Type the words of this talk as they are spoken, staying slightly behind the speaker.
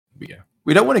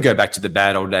We don't want to go back to the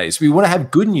bad old days. We want to have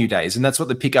good new days, and that's what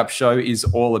the Pickup Show is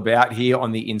all about here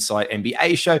on the Inside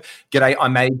NBA Show. G'day,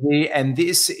 I'm Matty here, and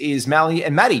this is Mally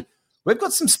and Matty. We've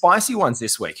got some spicy ones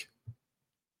this week.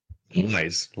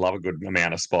 Always love a good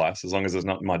amount of spice, as long as it's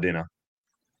not in my dinner.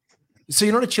 So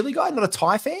you're not a chili guy, not a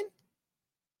Thai fan?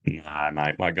 Nah,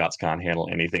 mate, my guts can't handle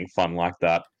anything fun like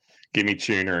that. Give me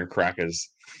tuna and crackers.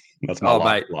 That's my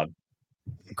lifeblood.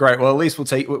 Great. Well, at least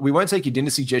we won't take your dinner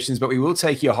suggestions, but we will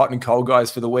take your hot and cold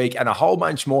guys for the week and a whole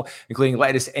bunch more, including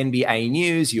latest NBA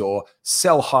news, your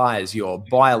sell highs, your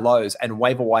buy lows, and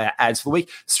waiver wire ads for the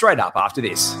week, straight up after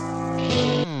this.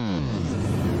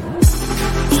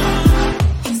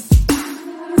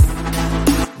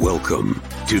 Welcome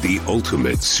to the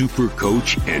ultimate super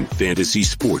coach and fantasy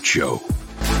sports show.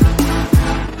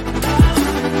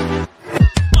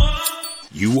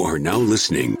 You are now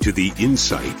listening to the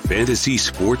Insight Fantasy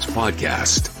Sports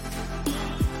Podcast.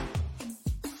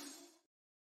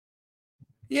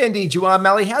 Yeah, indeed you are,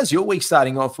 Mally. How's your week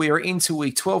starting off? We are into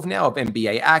week 12 now of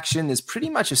NBA action. There's pretty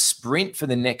much a sprint for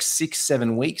the next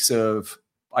 6-7 weeks of,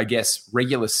 I guess,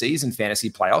 regular season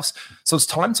fantasy playoffs. So it's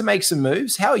time to make some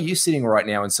moves. How are you sitting right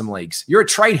now in some leagues? You're a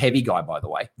trade heavy guy, by the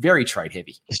way. Very trade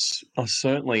heavy. I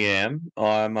certainly am.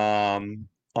 I'm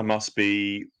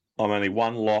only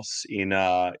one loss in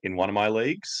one of my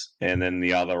leagues, and then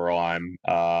the other I'm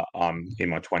in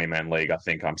my 20-man league. I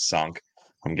think I'm sunk.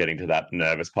 I'm getting to that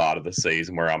nervous part of the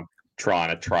season where I'm trying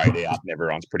to trade out, and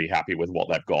everyone's pretty happy with what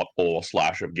they've got or /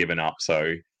 have given up.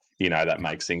 So that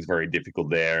makes things very difficult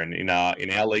there. And in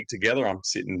our league together, I'm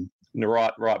sitting in the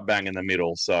right bang in the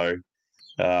middle. So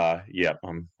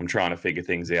I'm trying to figure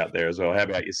things out there as well. How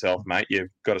about yourself, mate? You've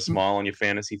got a smile on your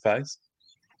fantasy face?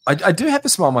 I do have a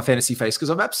smile on my fantasy face because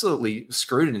I've absolutely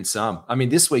screwed it in some. I mean,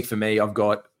 this week for me, I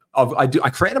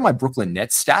created my Brooklyn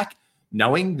Nets stack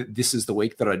knowing that this is the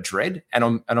week that I dread,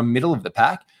 and I'm middle of the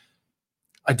pack.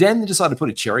 I then decided to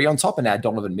put a cherry on top and add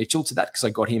Donovan Mitchell to that because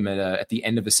I got him at the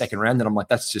end of the second round, and I'm like,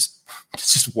 it's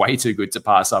just way too good to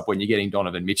pass up when you're getting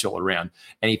Donovan Mitchell around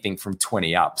anything from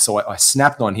 20 up. So I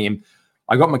snapped on him.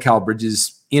 I got Mikal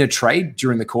Bridges in a trade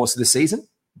during the course of the season,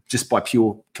 just by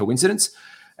pure coincidence.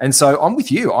 And so I'm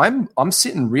with you. I'm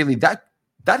sitting really that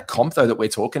comp though that we're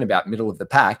talking about, middle of the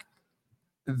pack.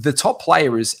 The top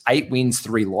player is 8 wins,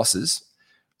 3 losses,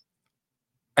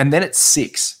 and then it's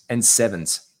 6 and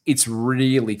 7s. It's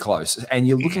really close. And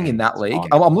you're looking in that league.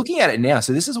 I'm looking at it now.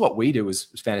 So this is what we do as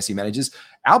fantasy managers.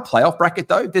 Our playoff bracket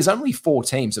though, there's only 4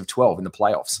 teams of 12 in the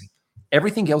playoffs.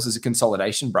 Everything else is a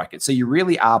consolidation bracket. So you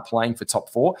really are playing for top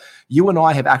 4. You and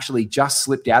I have actually just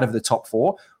slipped out of the top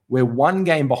 4. We're 1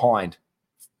 game behind.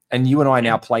 And you and I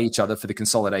now play each other for the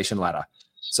consolidation ladder.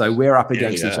 So we're up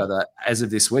against each other as of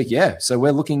this week. Yeah. So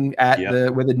we're looking at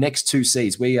we're the next 2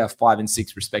 seeds. We are 5 and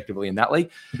 6 respectively in that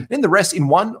league. Then the rest in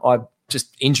one, I've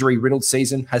just injury riddled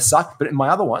season has sucked. But in my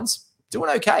other ones, doing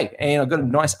okay. And I got a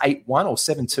nice 8-1 or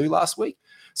 7-2 last week.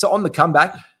 So on the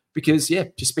comeback, because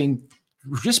just been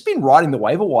riding the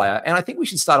waiver wire. And I think we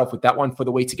should start off with that one for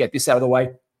the week to get this out of the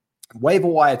way. Waiver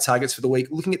wire targets for the week,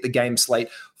 looking at the game slate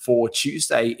for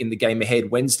Tuesday in the game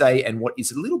ahead, Wednesday, and what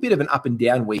is a little bit of an up and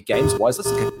down week games-wise. Let's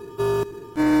look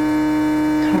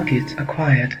at targets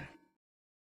acquired.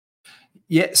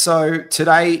 Yeah, so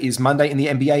today is Monday in the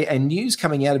NBA, and news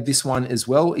coming out of this one as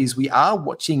well is we are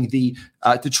watching the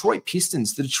Detroit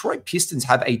Pistons. The Detroit Pistons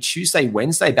have a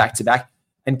Tuesday-Wednesday back-to-back,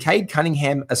 and Cade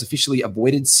Cunningham has officially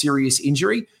avoided serious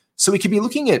injury. So we could be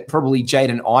looking at probably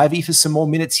Jaden Ivey for some more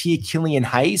minutes here. Killian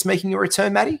Hayes making a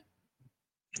return, Matty?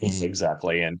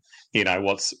 Exactly. And,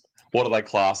 what do they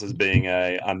class as being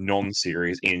a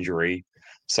non-serious injury?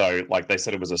 So, like they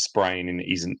said, it was a sprain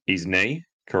in his knee,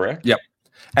 correct? Yep.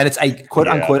 And it's a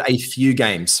quote-unquote a few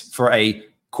games for a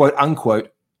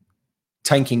quote-unquote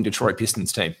tanking Detroit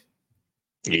Pistons team.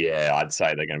 Yeah, I'd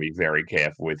say they're going to be very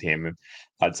careful with him.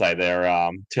 I'd say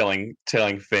they're telling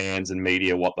fans and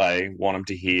media what they want them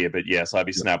to hear. But yes, I'd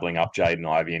be snabbling up Jaden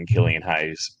Ivey and Killian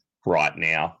Hayes right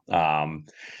now.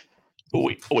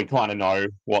 We kind of know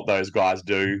what those guys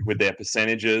do with their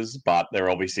percentages, but they're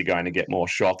obviously going to get more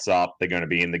shots up. They're going to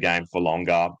be in the game for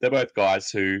longer. They're both guys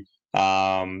who,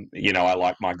 I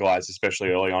like my guys, especially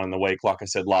early on in the week, like I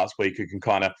said last week, who can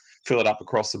kind of fill it up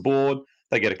across the board.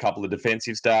 They get a couple of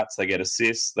defensive stats. They get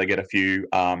assists. They get a few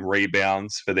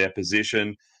rebounds for their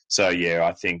position. So,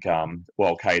 I think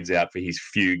while Cade's out for his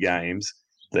few games,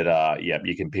 that,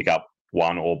 you can pick up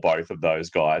one or both of those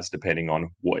guys, depending on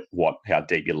how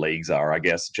deep your leagues are. I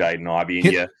guess Jaden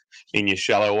Ivey in your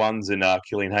shallow ones and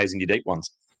Killian Hayes in your deep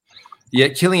ones. Yeah,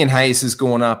 Killian Hayes has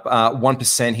gone up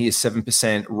 1%. He is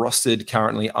 7% rostered,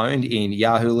 currently owned in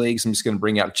Yahoo leagues. I'm just going to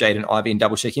bring up Jaden Ivey and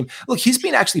double check him. Look, he's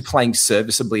been actually playing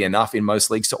serviceably enough in most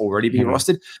leagues to already be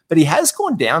rostered, but he has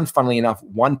gone down, funnily enough,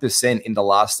 1% in the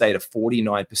last day to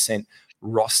 49%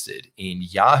 rostered in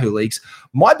Yahoo leagues.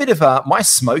 My bit of my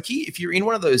smoky, if you're in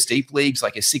one of those deep leagues,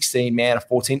 like a 16-man, a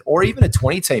 14, or even a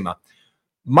 20-teamer,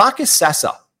 Marcus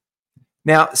Sasser.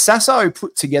 Now, Sasso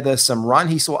put together some run.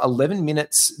 He saw 11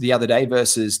 minutes the other day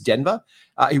versus Denver.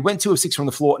 He went 2 of 6 from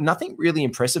the floor. Nothing really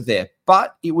impressive there,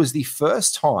 but it was the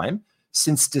first time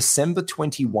since December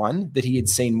 21 that he had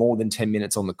seen more than 10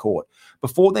 minutes on the court.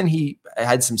 Before then, he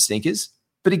had some stinkers.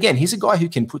 But again, he's a guy who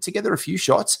can put together a few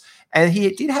shots, and he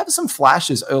did have some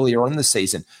flashes earlier on in the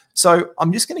season. So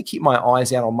I'm just going to keep my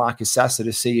eyes out on Marcus Sasser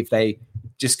to see if they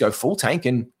just go full tank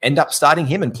and end up starting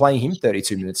him and playing him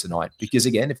 32 minutes a night. Because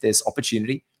again, if there's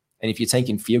opportunity and if you're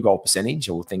taking field goal percentage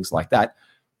or things like that,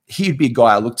 he'd be a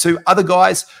guy I look to. Other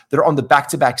guys that are on the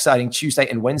back-to-back starting Tuesday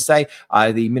and Wednesday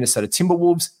are the Minnesota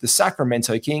Timberwolves, the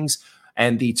Sacramento Kings,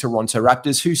 and the Toronto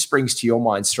Raptors. Who springs to your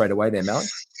mind straight away there, Malik?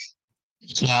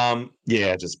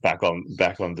 Yeah, just back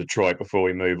on Detroit before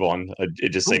we move on. It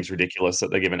just seems ridiculous that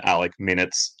they're giving Alec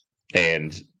minutes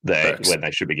and when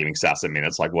they should be giving Sasser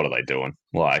minutes. Like, what are they doing?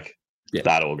 Like,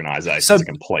 that organization's a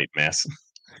complete mess.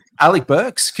 Alec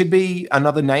Burks could be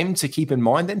another name to keep in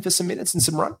mind then for some minutes and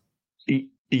some run.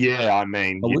 Yeah, I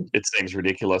mean, it seems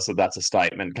ridiculous that that's a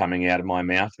statement coming out of my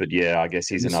mouth. But yeah, I guess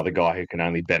he's another guy who can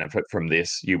only benefit from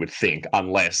this, you would think,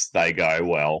 unless they go,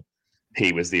 well,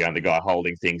 he was the only guy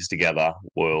holding things together.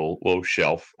 We'll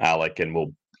shelf Alec and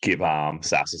we'll give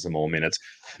Sasser some more minutes.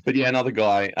 But yeah, another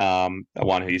guy,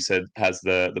 one who you said has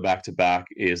the back-to-back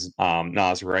is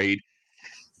Naz Reid.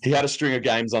 He had a string of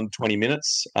games on 20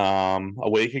 minutes a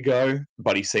week ago,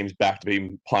 but he seems back to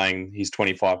be playing his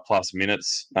 25-plus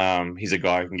minutes. He's a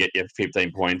guy who can get you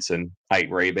 15 points and 8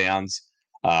 rebounds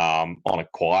on a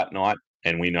quiet night,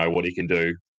 and we know what he can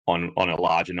do on a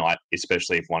larger night,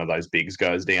 especially if one of those bigs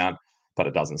goes down. But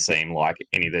it doesn't seem like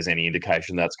there's any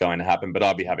indication that's going to happen. But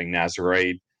I'll be having Naz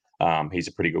Reid. He's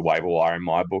a pretty good waiver wire in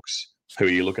my books. Who are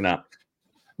you looking at?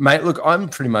 Mate, look, I'm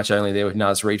pretty much only there with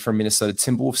Naz Reid from Minnesota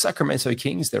Timberwolves. Sacramento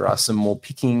Kings, there are some more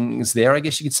pickings there. I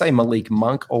guess you could say Malik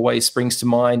Monk always springs to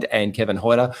mind, and Kevin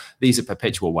Huerter. These are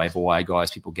perpetual waiver wire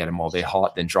guys. People get them while they're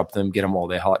hot, then drop them, get them while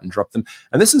they're hot and drop them.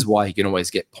 And this is why he can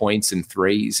always get points and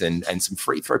threes and some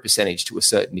free throw percentage to a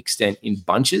certain extent in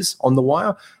bunches on the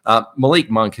wire.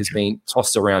 Malik Monk has been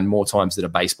tossed around more times than a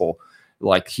baseball.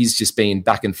 Like, he's just been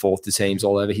back and forth to teams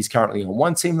all over. He's currently on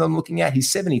one team that I'm looking at. He's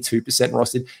 72%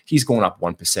 rostered. He's gone up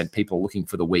 1%. People are looking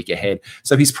for the week ahead.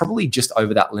 So he's probably just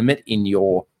over that limit in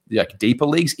your deeper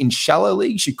leagues. In shallow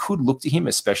leagues, you could look to him,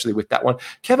 especially with that one.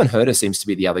 Kevin Huerter seems to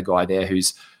be the other guy there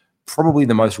who's probably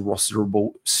the most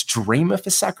rosterable streamer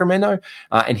for Sacramento.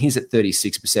 And he's at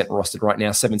 36% rostered right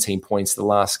now, 17 points the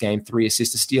last game, 3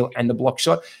 assists, a steal, and a block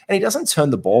shot. And he doesn't turn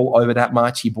the ball over that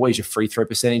much. He buoys your free throw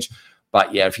percentage.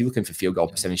 But yeah, if you're looking for field goal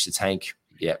percentage to tank,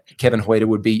 yeah, Kevin Huerter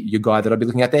would be your guy that I'd be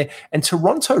looking at there. And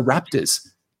Toronto Raptors,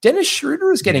 Dennis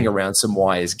Schroeder is getting around some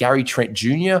wires. Gary Trent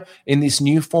Jr. in this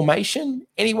new formation.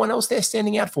 Anyone else there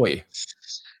standing out for you?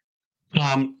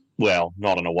 Well,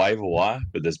 not on a waiver wire,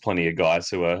 but there's plenty of guys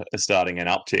who are starting an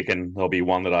uptick, and there'll be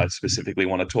one that I specifically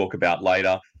want to talk about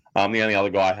later. The only other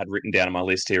guy I had written down on my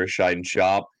list here is Shaedon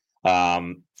Sharpe.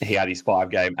 He had his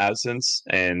 5-game absence,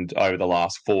 and over the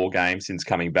last 4 games since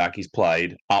coming back, he's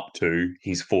played up to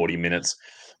his 40 minutes,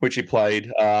 which he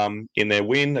played in their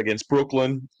win against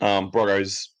Brooklyn.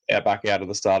 Brogo's back out of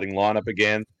the starting lineup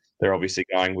again. They're obviously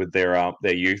going with their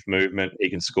youth movement. He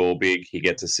can score big. He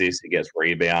gets assists. He gets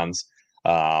rebounds.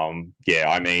 I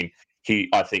mean,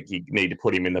 I think you need to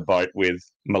put him in the boat with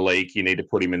Malik. You need to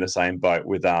put him in the same boat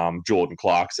with Jordan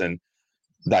Clarkson.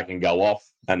 They can go off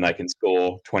and they can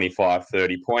score 25,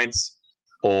 30 points,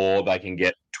 or they can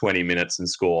get 20 minutes and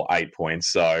score 8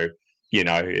 points. So,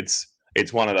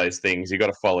 it's one of those things. You got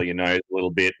to follow your nose a little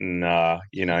bit and,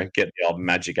 get the old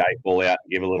magic 8 ball out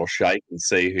and give a little shake and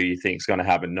see who you think's going to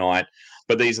have a night.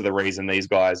 But these are the reason these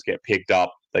guys get picked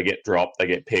up. They get dropped, they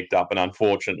get picked up. And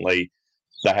unfortunately,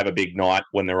 they have a big night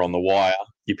when they're on the wire.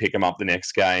 You pick them up the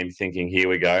next game thinking, here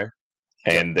we go.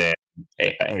 And then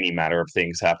any matter of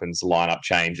things happens, lineup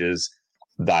changes.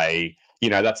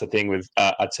 That's the thing with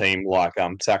a team like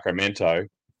Sacramento.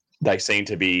 They seem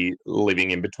to be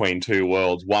living in between two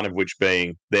worlds, one of which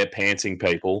being they're pantsing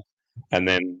people, and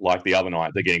then like the other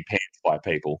night, they're getting pantsed by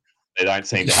people. They don't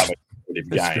seem to have a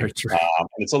competitive game. And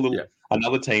it's a little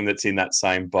another team that's in that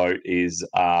same boat is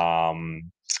the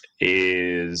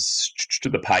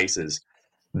Pacers.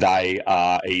 They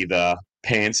are either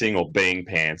pantsing or being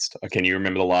pantsed. Can you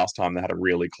remember the last time they had a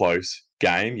really close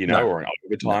game, No. or an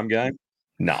overtime game?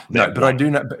 No, but I do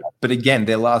know. But again,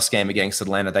 their last game against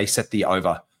Atlanta, they set the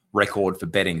over record for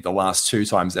betting the last 2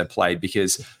 times they've played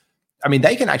because, I mean,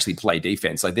 they can actually play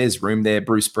defense. Like there's room there.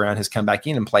 Bruce Brown has come back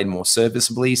in and played more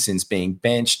serviceably since being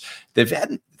benched. They've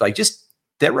had just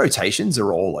their rotations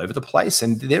are all over the place,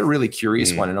 and they're a really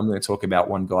curious one. And I'm going to talk about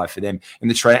one guy for them in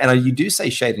the trade. And you do say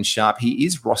Shaden Sharp. He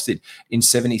is rostered in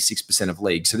 76% of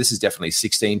leagues. So this is definitely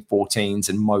 16, 14s,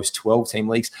 and most 12-team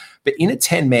leagues. But in a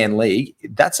 10-man league,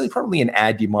 that's probably an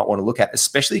ad you might want to look at,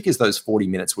 especially because those 40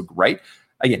 minutes were great.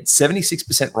 Again, 76%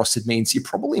 rostered means you're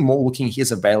probably more looking at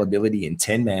his availability in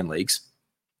 10-man leagues.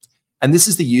 And this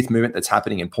is the youth movement that's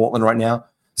happening in Portland right now.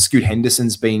 Scoot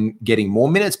Henderson's been getting more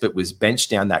minutes, but was benched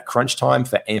down that crunch time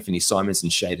for Anthony Simons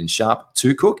and Shaden Sharp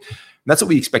to cook. And that's what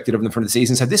we expected of them from the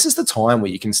season. So this is the time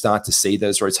where you can start to see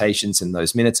those rotations and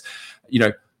those minutes.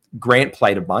 Grant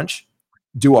played a bunch.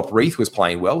 Duop Reith was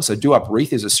playing well. So Duop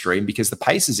Reith is a stream because the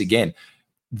Pacers, again,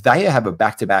 they have a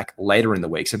back-to-back later in the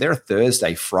week. So they're a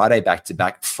Thursday, Friday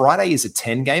back-to-back. Friday is a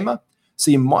 10-gamer. So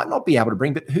you might not be able to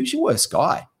bring, but who's your worst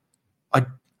guy?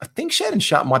 I think Shaden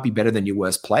Sharp might be better than your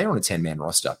worst player on a 10-man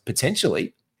roster,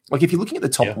 potentially. Like if you're looking at the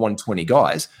top 120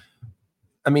 guys,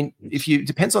 I mean,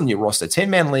 depends on your roster,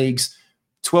 10-man leagues,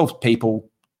 12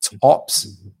 people,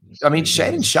 tops. I mean,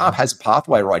 Shaden Sharp has a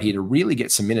pathway right here to really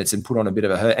get some minutes and put on a bit of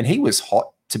a hurt. And he was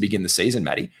hot to begin the season,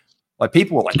 Matty. Like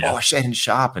people were like, oh, Shaden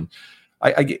Sharp. And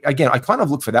I kind of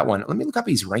look for that one. Let me look up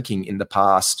his ranking in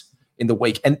the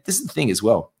week. And this is the thing as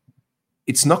well.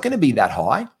 It's not going to be that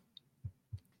high.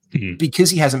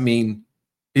 Because he's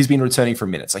been returning from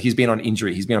minutes. Like he's been on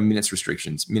injury. He's been on minutes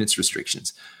restrictions.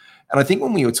 And I think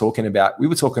when we were talking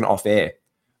off air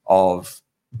of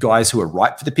guys who are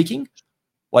ripe for the picking,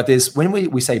 like when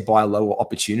we say buy lower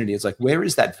opportunity, it's like, where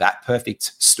is that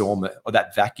perfect storm or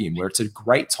that vacuum where it's a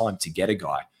great time to get a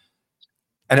guy?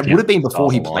 And it would have been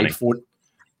before he played 40.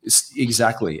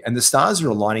 Exactly. And the stars are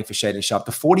aligning for Shaden Sharp.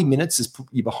 The 40 minutes has put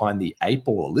you behind the 8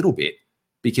 ball a little bit.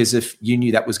 Because if you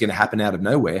knew that was going to happen out of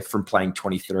nowhere from playing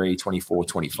 23, 24,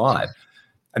 25,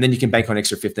 and then you can bank on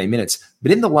extra 15 minutes.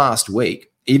 But in the last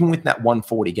week, even with that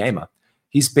 140 gamer,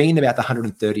 he's been about the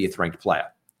 130th ranked player.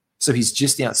 So he's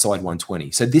just outside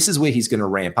 120. So this is where he's going to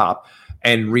ramp up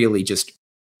and really just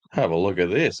have a look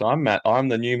at this. I'm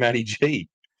the new Matty G.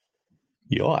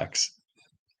 Yikes.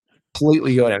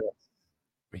 Completely got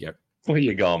it. Where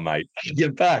you going, mate?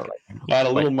 Get back. I had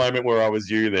a little moment where I was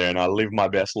you there and I lived my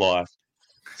best life.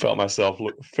 Felt myself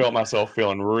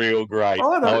feeling real great.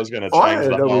 I was going to change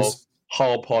the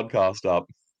whole podcast up.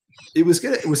 Was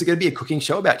it going to be a cooking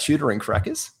show about tutoring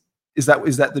crackers? Is that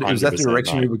the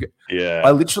direction we were going? Yeah. I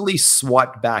literally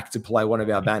swiped back to play one of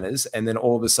our banners, and then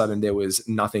all of a sudden there was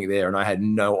nothing there, and I had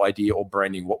no idea or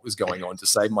branding what was going on to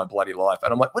save my bloody life.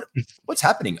 And I'm like, what's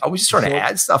happening? I was just trying to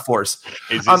add stuff for us.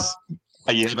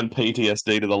 Are you having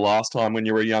PTSD to the last time when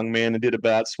you were a young man and did a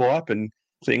bad swipe and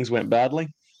things went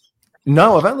badly?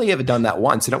 No, I've only ever done that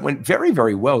once, and it went very,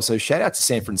 very well. So shout out to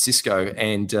San Francisco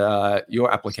and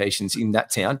your applications in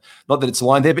that town. Not that it's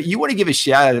aligned there, but you want to give a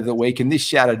shout out of the week, and this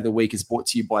shout out of the week is brought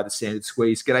to you by the Standard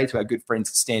Squeeze. G'day to our good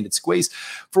friends at Standard Squeeze.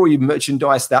 For all your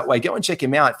merchandise that way, go and check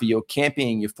them out for your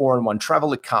camping, your 4-in-1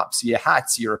 traveler cups, your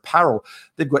hats, your apparel.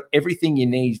 They've got everything you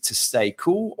need to stay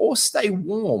cool or stay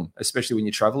warm, especially when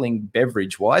you're traveling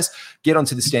beverage-wise. Get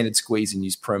onto the Standard Squeeze and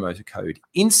use promo code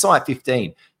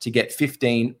INSIGHT15 to get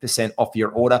 15% off your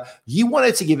order. You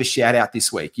wanted to give a shout out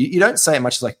this week. You don't say it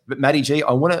much as like, but Matty G,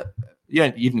 I want to,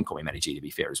 you didn't call me Matty G to be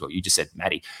fair as well. You just said,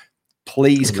 Matty,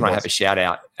 please, can I have a shout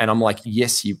out? And I'm like,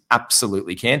 yes, you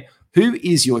absolutely can. Who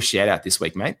is your shout out this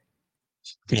week, mate?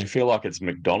 I feel like it's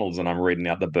McDonald's and I'm reading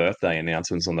out the birthday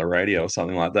announcements on the radio or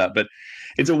something like that. But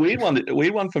it's a weird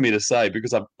one for me to say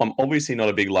because I'm obviously not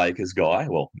a big Lakers guy.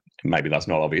 Well, maybe that's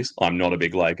not obvious. I'm not a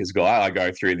big Lakers guy. I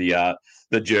go through the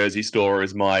jersey store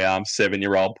as my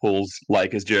 7-year-old pulls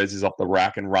Lakers jerseys off the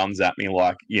rack and runs at me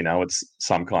like, it's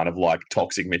some kind of like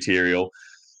toxic material.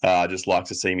 Just likes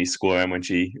to see me squirm when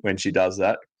she does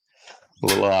that.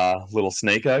 Little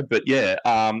sneako. But yeah,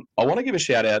 I want to give a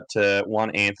shout out to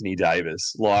one Anthony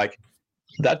Davis. Like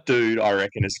that dude, I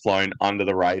reckon, has flown under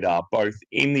the radar, both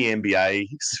in the NBA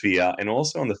sphere and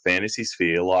also in the fantasy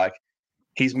sphere. Like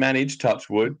he's managed, touch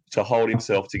wood, to hold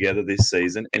himself together this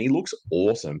season, and he looks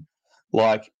awesome.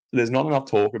 Like there's not enough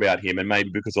talk about him, and maybe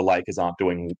because the Lakers aren't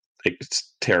doing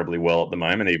terribly well at the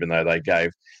moment, even though they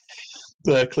gave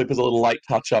the Clippers a little late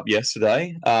touch up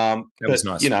yesterday. That was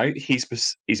nice.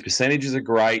 His percentages are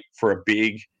great for a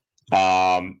big.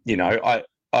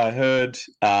 I heard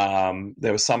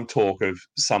there was some talk of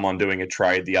someone doing a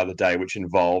trade the other day which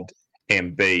involved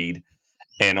Embiid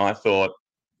And I thought,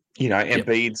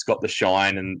 Embiid's got the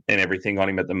shine and everything on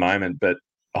him at the moment, but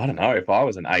I don't know, if I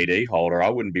was an AD holder,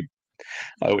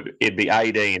 it'd be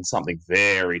AD and something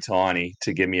very tiny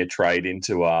to get me a trade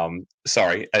into.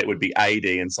 It would be AD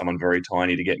and someone very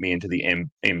tiny to get me into the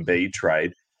Embiid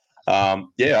trade. I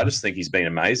just think he's been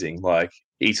amazing. Like,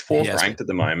 he's fourth ranked at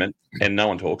the moment, and no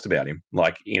one talks about him,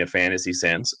 like in a fantasy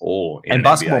sense or in and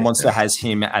Basketball NBA Monster sense. has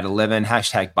him at 11.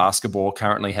 Hashtag Basketball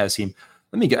currently has him.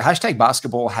 Let me go. Hashtag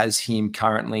Basketball has him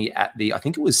currently at I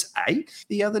think it was 8th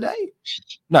the other day.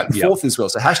 No, 4th as well.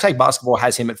 So hashtag Basketball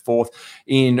has him at 4th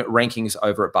in rankings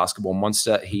over at Basketball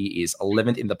Monster. He is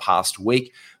 11th in the past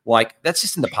week. Like, that's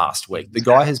just in the past week. The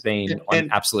guy has been on an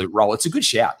absolute roll. It's a good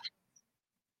shout.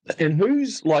 And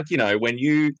who's like,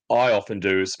 I often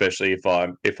do, especially if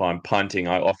I'm punting,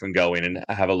 I often go in and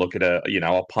have a look at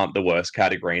I'll punt the worst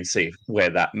category and see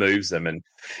where that moves them. And,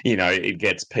 it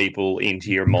gets people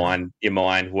into your mind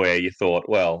where you thought,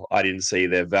 well, I didn't see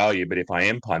their value, but if I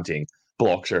am punting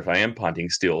blocks or if I am punting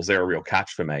steals, they're a real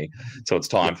catch for me. So it's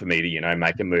time for me to,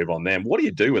 make a move on them. What do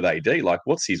you do with AD? Like,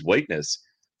 what's his weakness?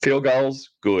 Field goals,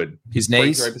 good. His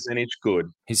knees, free throw percentage,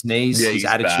 good. His knees, his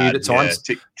attitude bad. At times.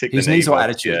 Tick his knees or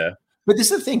attitude. Yeah. But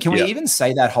this is the thing. Can we even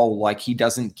say that whole, like, he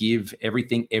doesn't give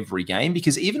everything every game?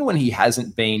 Because even when he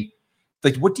hasn't been,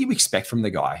 like, what do you expect from the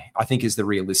guy? I think is the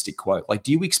realistic quote. Like,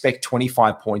 do you expect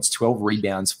 25 points, 12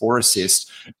 rebounds, 4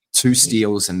 assists, 2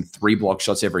 steals, and 3 block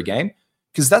shots every game?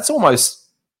 Because that's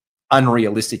almost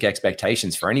unrealistic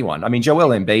expectations for anyone. I mean, Joel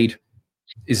Embiid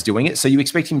is doing it. So you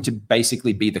expect him to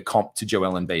basically be the comp to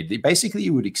Joel Embiid. Basically,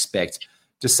 you would expect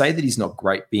to say that he's not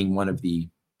great being one of the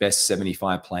best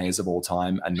 75 players of all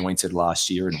time, anointed last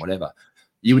year and whatever.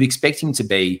 You would expect him to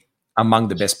be among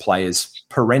the best players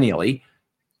perennially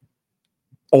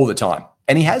all the time.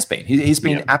 And he has been. He's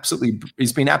been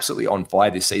absolutely on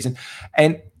fire this season.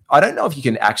 And I don't know if you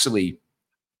can actually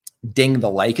ding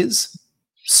the Lakers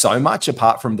so much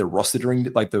apart from the roster and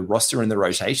the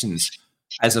rotations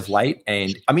as of late.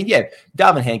 And I mean,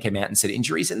 Darvin Ham came out and said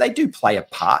injuries, and they do play a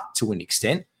part to an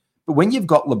extent. But when you've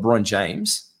got LeBron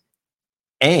James,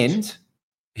 and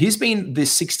he's been the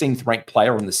 16th ranked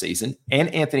player on the season,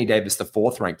 and Anthony Davis, the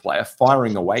 4th ranked player,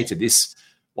 firing away to this,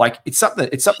 like, it's something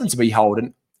to behold.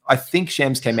 And I think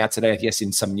Shams came out today, I guess,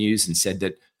 in some news and said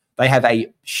that they have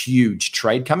a huge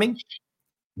trade coming.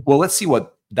 Well, let's see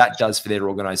what that does for their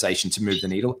organization to move the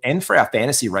needle and for our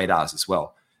fantasy radars as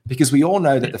well. Because we all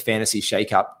know that the fantasy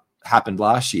shakeup happened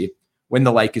last year when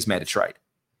the Lakers made a trade.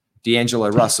 D'Angelo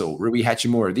Russell, Rui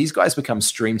Hachimura, these guys become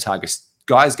stream targets.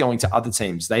 Guys going to other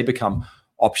teams, they become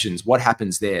options. What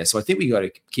happens there? So I think we got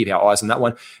to keep our eyes on that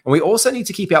one. And we also need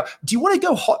to keep do you want to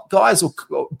go hot, guys, or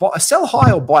sell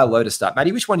high or buy low to start?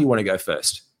 Matty, which one do you want to go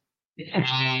first?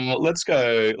 Let's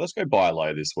go buy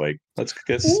low this week. Let's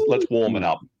warm it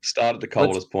up. Start at the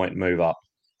coldest point and move up.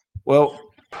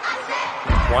 Well,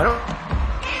 why not?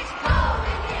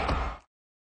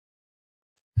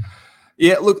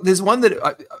 Yeah, look, there's one that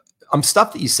I'm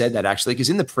stuffed that you said that, actually,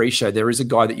 because in the pre-show, there is a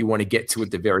guy that you want to get to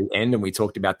at the very end, and we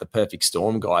talked about the perfect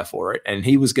storm guy for it, and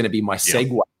he was going to be my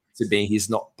segue to being he's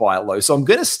not buy low. So I'm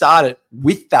going to start it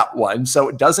with that one so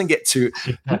it doesn't get too –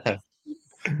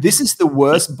 this is the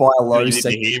worst buy low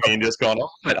segment. You mean just gone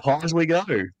off at hot as we go.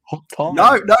 Hot time.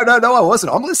 No, I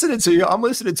wasn't. I'm listening to you. I'm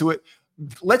listening to it.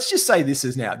 Let's just say this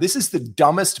is the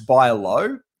dumbest buy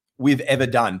low we've ever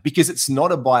done, because it's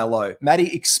not a buy low.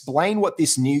 Maddie, explain what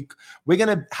this we're going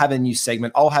to have a new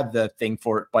segment. I'll have the thing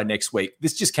for it by next week.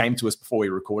 This just came to us before we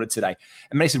recorded today.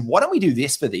 And Maddie said, why don't we do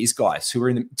this for these guys who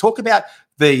are talk about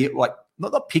the, like,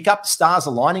 not the pickup stars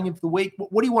aligning of the week.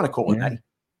 What do you want to call it, Maddie?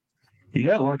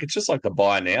 Yeah, like, it's just like the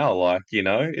buy now, like, this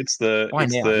is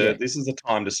the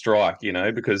time to strike,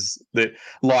 because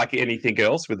like anything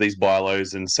else with these buy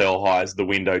lows and sell highs, the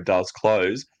window does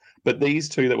close. But these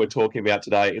two that we're talking about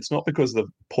today, it's not because of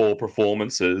the poor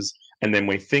performances and then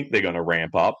we think they're going to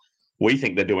ramp up. We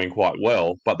think they're doing quite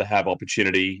well, but they have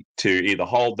opportunity to either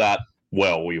hold that,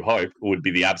 well, we hope, would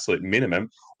be the absolute minimum,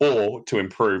 or to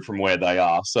improve from where they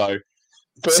are. So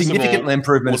significant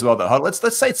improvement as well, though. Let's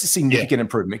say it's a significant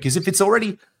improvement, because if it's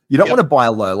already, you don't want to buy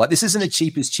low. Like, this isn't a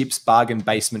cheap as chips bargain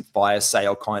basement fire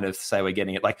sale kind of say we're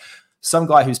getting it. Like, some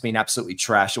guy who's been absolutely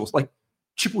trash, or like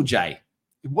Triple J.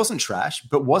 It wasn't trash,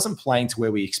 but wasn't playing to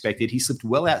where we expected. He slipped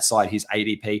well outside his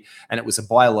ADP, and it was a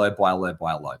buy low.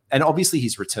 And obviously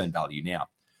he's return value now.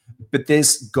 But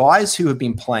there's guys who have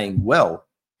been playing well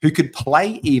who could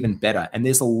play even better, and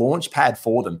there's a launch pad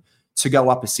for them to go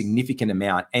up a significant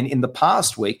amount. And in the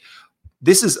past week,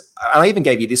 I even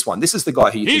gave you this one. This is the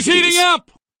guy who he's heating up.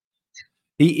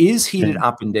 He is heated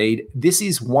up indeed. This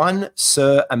is one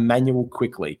Sir Emmanuel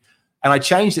Quickly. And I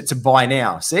changed it to buy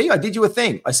now. See, I did you a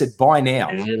thing. I said buy now.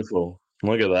 Beautiful.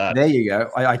 Look at that. There you go.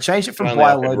 I changed it from Only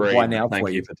buy I could low to buy read. now Thank for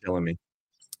you you. for telling me.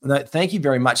 No, thank you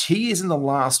very much. He is in the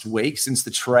last week since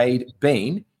the trade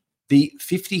been the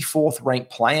 54th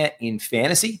ranked player in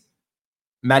fantasy.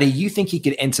 Matty, you think he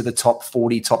could enter the top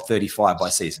 40, top 35 by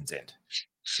season's end?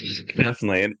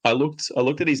 Definitely. And I looked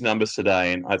at his numbers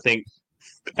today, and I think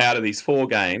out of these 4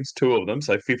 games, 2 of them,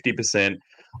 so 50%,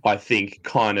 I think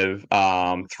kind of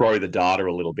throw the data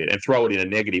a little bit and throw it in a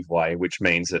negative way, which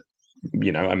means that,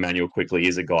 Emmanuel Quickly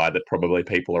is a guy that probably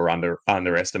people are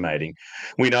underestimating.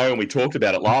 We know, and we talked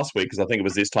about it last week, because I think it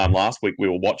was this time last week we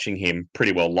were watching him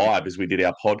pretty well live as we did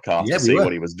our podcast to see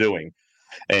what he was doing.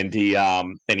 And he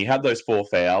had those 4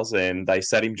 fouls, and they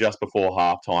sat him just before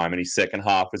halftime, and his second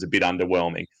half was a bit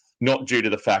underwhelming. Not due to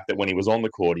the fact that when he was on the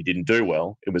court he didn't do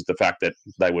well. It was the fact that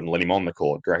they wouldn't let him on the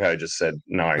court. Greco just said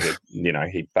no.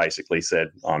 He basically said,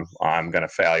 "I'm going to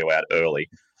foul you out early."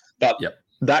 But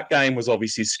that game was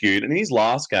obviously skewed. And in his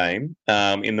last game,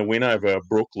 in the win over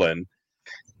Brooklyn,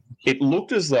 it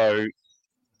looked as though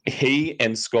he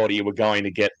and Scotty were going to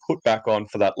get put back on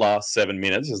for that last 7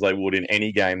 minutes, as they would in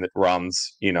any game that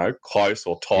runs, close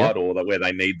or tight or where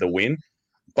they need the win.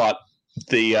 But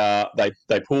they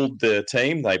pulled the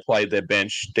team. They played their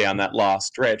bench down that last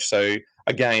stretch. So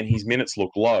again, his minutes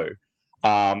look low.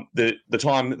 The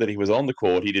time that he was on the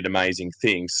court, he did amazing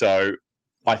things. So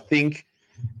I think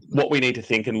what we need to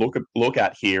think and look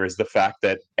at here is the fact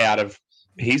that out of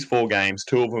his 4 games,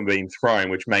 2 of them have been thrown,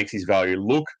 which makes his value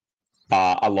look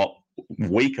a lot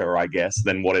weaker, I guess,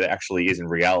 than what it actually is in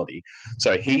reality.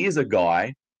 So he is a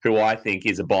guy who I think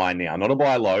is a buy now, not a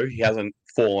buy low. He hasn't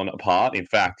fallen apart. In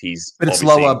fact, he's it's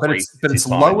lower, but it's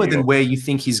lower than where you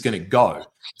think he's going to go.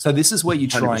 So this is where you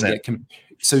try 100%. And get.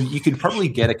 So you could probably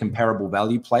get a comparable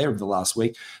value player of the last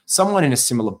week, someone in a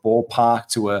similar ballpark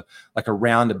to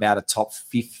around about a top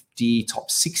 50,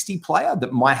 top 60 player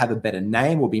that might have a better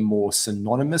name or be more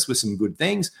synonymous with some good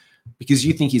things, because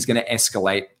you think he's going to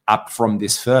escalate up from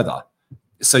this further.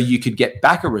 So you could get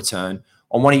back a return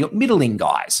on one of your middling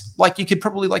guys. Like you could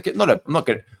probably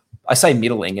I say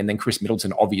middling, and then Chris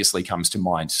Middleton obviously comes to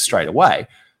mind straight away.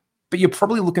 But you're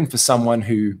probably looking for someone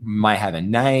who may have a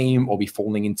name or be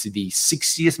falling into the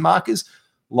 60th markers,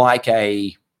 like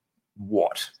who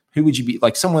would you be,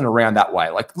 like someone around that way?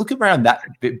 Like look around that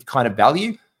kind of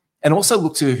value, and also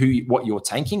look to what you're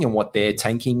tanking and what they're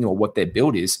tanking or what their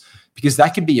build is, because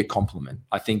that could be a compliment.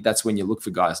 I think that's when you look for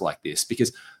guys like this,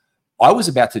 because I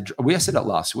said it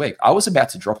last week, I was about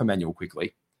to drop Emmanuel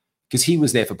Quickly because he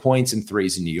was there for points and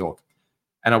threes in New York.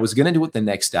 And I was going to do it the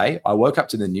next day. I woke up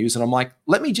to the news and I'm like,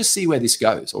 let me just see where this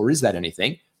goes. Or is that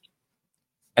anything?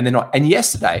 And then, and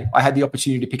yesterday I had the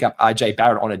opportunity to pick up RJ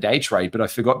Barrett on a day trade, but I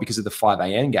forgot because of the 5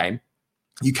 a.m. game.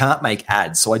 You can't make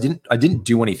ads. So I didn't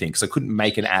do anything because I couldn't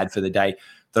make an ad for the day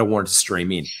that I wanted to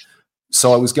stream in.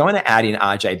 So I was going to add in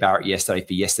RJ Barrett yesterday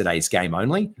for yesterday's game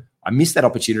only. I missed that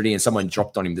opportunity and someone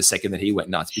dropped on him the second that he went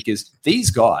nuts, because these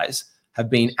guys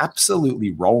have been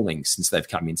absolutely rolling since they've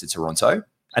come into Toronto.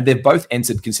 And they've both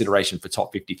entered consideration for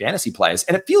top 50 fantasy players.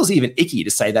 And it feels even icky to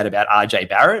say that about RJ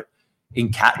Barrett in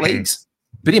cat leagues,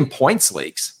 but in points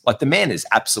leagues, like the man is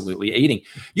absolutely eating.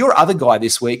 Your other guy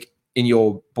this week in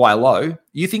your buy low,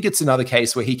 you think it's another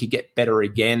case where he could get better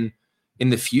again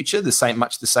in the future,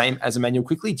 much the same as Emmanuel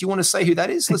Quickly? Do you want to say who that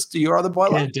is? Let's do your other buy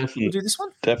low. Yeah, definitely. We'll do this one.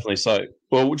 Definitely. So,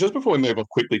 well, just before we move on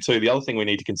quickly too, the other thing we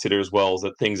need to consider as well is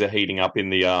that things are heating up in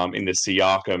the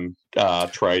Siakam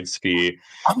trade sphere.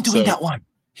 I'm doing that one.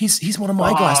 He's one of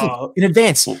my guys. Look, in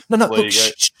advance. No. Look,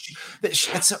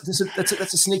 that's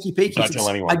a sneaky peek. Don't tell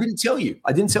anyone. I didn't tell you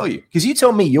because you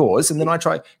tell me yours, and then I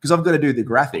try, because I've got to do the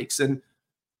graphics, and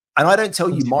I don't tell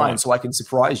you mine, so I can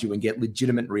surprise you and get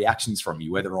legitimate reactions from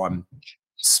you, whether I'm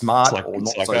smart or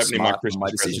not so smart in my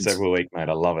decisions. Every week, mate.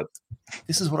 I love it.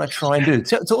 This is what I try and do.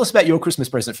 Tell us about your Christmas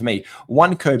present for me.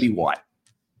 One Kobe White.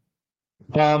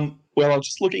 Well, I'm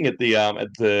just looking at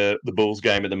the Bulls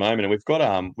game at the moment, and we've got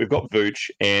Vooch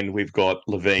and we've got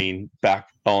Levine back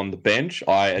on the bench.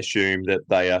 I assume that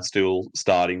they are still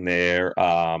starting their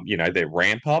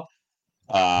ramp up.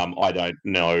 I don't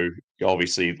know.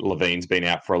 Obviously, Levine's been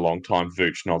out for a long time.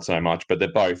 Vooch not so much, but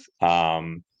they're both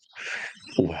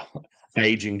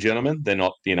aging gentlemen. They're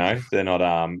not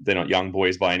young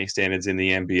boys by any standards in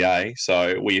the NBA.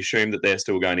 So we assume that they're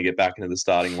still going to get back into the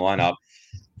starting lineup.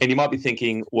 And you might be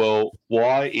thinking, well,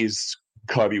 why is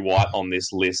Kobe White on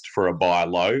this list for a buy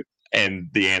low? And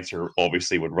the answer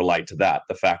obviously would relate to that,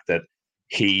 the fact that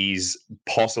he's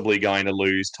possibly going to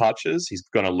lose touches. He's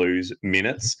going to lose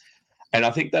minutes. And I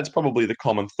think that's probably the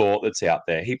common thought that's out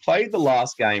there. He played the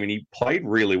last game and he played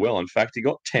really well. In fact, he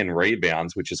got 10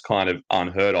 rebounds, which is kind of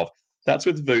unheard of. That's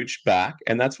with Vooch back,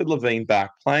 and that's with Levine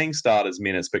back, playing starters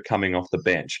minutes but coming off the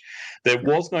bench. There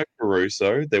was no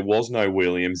Caruso, there was no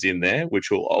Williams in there,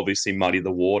 which will obviously muddy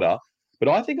the water. But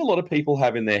I think a lot of people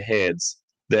have in their heads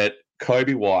that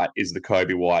Kobe White is the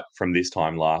Kobe White from this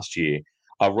time last year.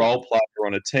 A role player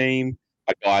on a team,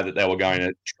 a guy that they were going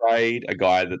to trade, a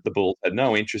guy that the Bulls had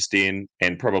no interest in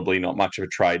and probably not much of a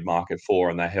trade market for,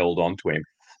 and they held on to him.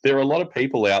 There are a lot of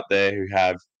people out there who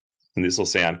have, and this will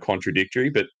sound contradictory,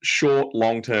 but short,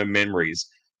 long-term memories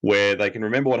where they can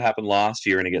remember what happened last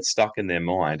year and it gets stuck in their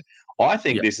mind. I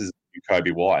think this is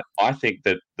Kobe White. I think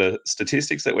that the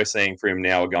statistics that we're seeing for him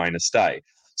now are going to stay.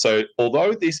 So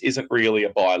although this isn't really a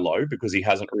buy low because he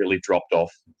hasn't really dropped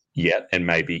off yet, and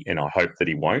maybe, and I hope that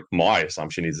he won't, my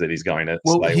assumption is that he's going to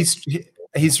stay.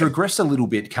 He's regressed a little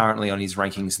bit currently on his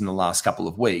rankings in the last couple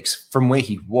of weeks from where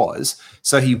he was.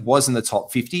 So he was in the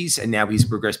top 50s, and now he's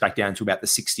regressed back down to about the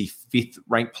 65th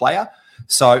ranked player.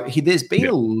 So there's been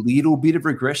a little bit of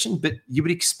regression, but you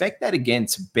would expect that again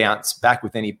to bounce back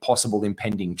with any possible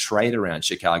impending trade around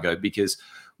Chicago, because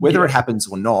whether it happens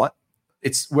or not,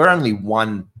 we're only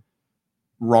one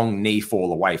wrong knee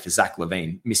fall away for Zach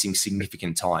LaVine missing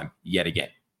significant time yet again.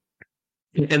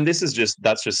 And that's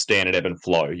just standard ebb and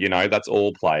flow. You know, that's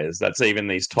all players. That's even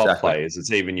these top players. It's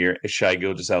even your Shai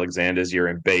Gilgeous-Alexanders,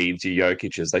 your Embiids, your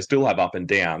Jokic's. They still have up and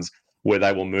downs where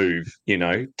they will move,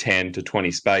 10 to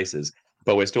 20 spaces.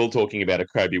 But we're still talking about a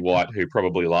Kobe White who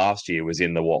probably last year was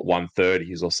in the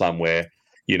 130s or somewhere,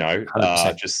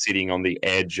 just sitting on the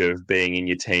edge of being in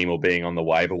your team or being on the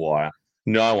waiver wire.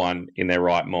 No one in their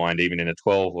right mind, even in a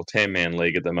 12 or 10-man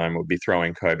league at the moment, would be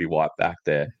throwing Kobe White back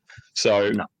there.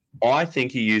 So I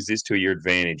think you use this to your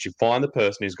advantage. You find the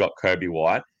person who's got Kobe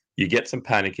White, you get some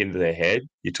panic into their head.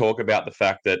 You talk about the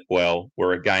fact that,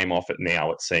 we're a game off it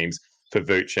now, it seems, for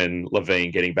Vooch and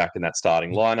Levine getting back in that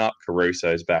starting lineup.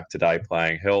 Caruso's back today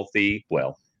playing healthy,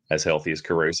 as healthy as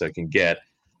Caruso can get.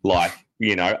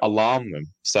 Alarm them.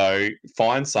 So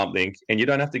find something, and you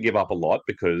don't have to give up a lot,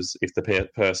 because if the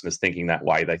person is thinking that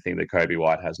way, they think that Kobe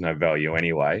White has no value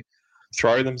anyway.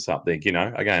 Throw them something,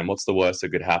 Again, what's the worst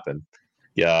that could happen?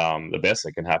 The best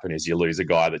that can happen is you lose a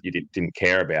guy that you didn't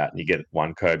care about, and you get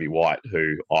one Kobe White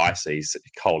who I see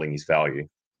holding his value.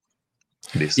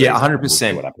 This season. 100%. We'll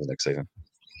see what happens next season.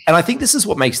 And I think this is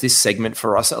what makes this segment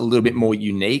for us a little bit more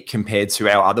unique compared to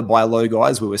our other buy low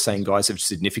guys, where we're saying guys have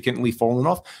significantly fallen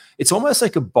off. It's almost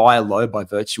like a buy low by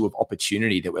virtue of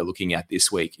opportunity that we're looking at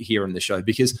this week here in the show,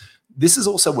 because this is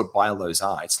also what buy lows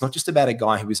are. It's not just about a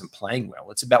guy who isn't playing well.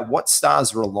 It's about what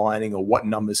stars are aligning, or what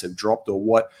numbers have dropped, or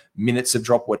what minutes have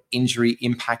dropped, what injury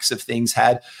impacts of things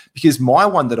had. Because my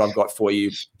one that I've got for you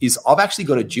is I've actually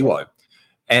got a duo,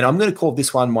 and I'm going to call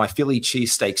this one my Philly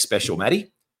cheesesteak special,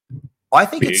 Matty. I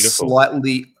think it's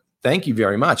slightly, thank you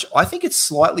very much. I think it's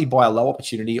slightly buy a low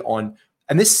opportunity on,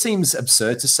 and this seems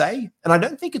absurd to say, and I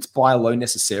don't think it's buy low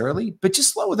necessarily, but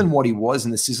just lower than what he was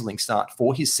in the sizzling start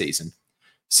for his season.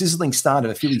 Sizzling start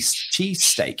of a Philly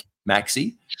cheesesteak,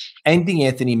 Maxi, and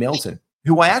DeAnthony Melton,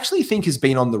 who I actually think has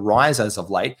been on the rise as of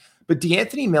late. But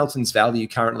DeAnthony Melton's value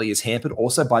currently is hampered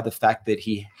also by the fact that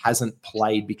he hasn't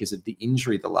played because of the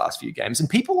injury the last few games. And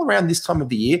people around this time of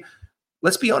the year,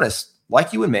 let's be honest,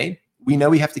 like you and me, we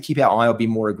know we have to keep our eye on being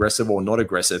more aggressive or not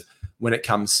aggressive when it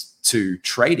comes to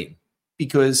trading,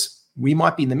 because we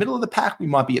might be in the middle of the pack, we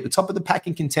might be at the top of the pack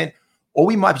in content, or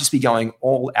we might just be going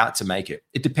all out to make it.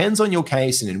 It depends on your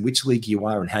case and in which league you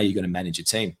are and how you're going to manage your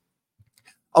team.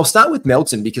 I'll start with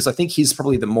Melton, because I think he's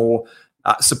probably the more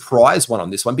surprise one on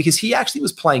this one, because he actually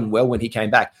was playing well when he came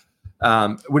back.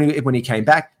 When he came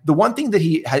back, the one thing that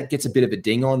he gets a bit of a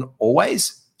ding on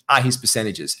always are his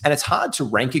percentages. And it's hard to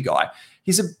rank a guy.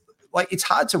 It's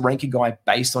hard to rank a guy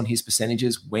based on his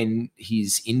percentages when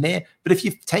he's in there. But if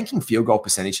you're tanking field goal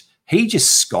percentage, he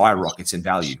just skyrockets in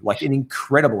value, like an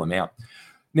incredible amount.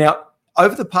 Now,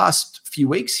 over the past few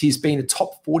weeks, he's been a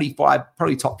top 45,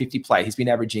 probably top 50 player. He's been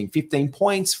averaging 15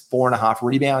 points, 4.5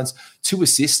 rebounds, 2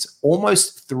 assists,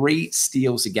 almost 3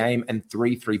 steals a game, and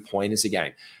 3 3-pointers a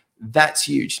game. That's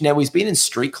huge. Now, he's been in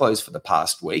street clothes for the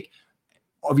past week,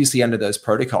 obviously under those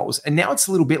protocols. And now it's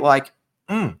a little bit like,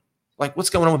 what's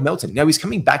going on with Melton? Now, he's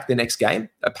coming back the next game.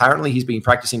 Apparently, he's been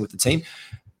practicing with the team.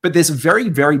 But there's a very,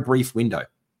 very brief window,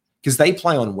 because they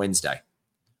play on Wednesday,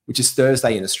 which is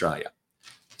Thursday in Australia.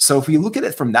 So if we look at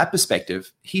it from that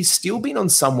perspective, he's still been on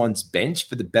someone's bench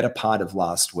for the better part of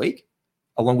last week,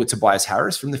 along with Tobias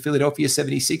Harris from the Philadelphia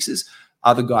 76ers.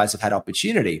 Other guys have had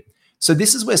opportunity. So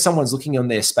this is where someone's looking on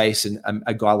their space, and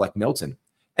a guy like Melton.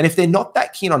 And if they're not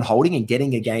that keen on holding and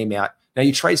getting a game out, now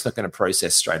your trade's not going to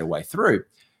process straight away through.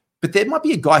 But there might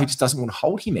be a guy who just doesn't want to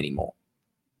hold him anymore.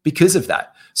 because of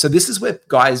that. So this is where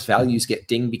guys' values get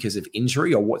dinged because of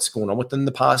injury or what's going on with them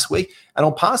the past week. And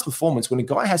on past performance, when a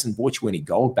guy hasn't brought you any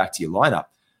gold back to your lineup,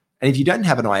 and if you don't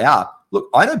have an IR, look,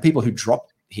 I know people who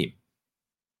dropped him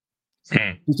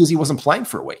because he wasn't playing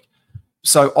for a week.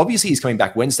 So obviously he's coming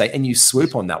back Wednesday, and you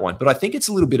swoop on that one. But I think it's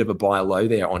a little bit of a buy low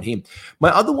there on him. My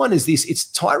other one is this. It's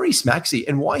Tyrese Maxey.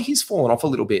 And why he's fallen off a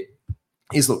little bit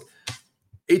is, look,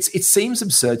 it seems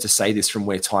absurd to say this from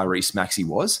where Tyrese Maxey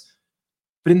was.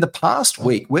 But in the past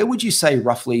week, where would you say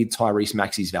roughly Tyrese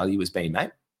Maxey's value has been,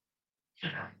 mate?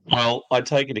 Well, I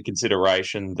take into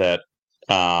consideration that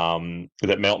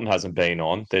that Melton hasn't been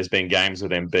on. There's been games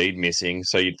with Embiid missing,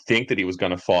 so you'd think that he was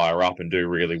going to fire up and do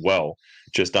really well,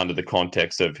 just under the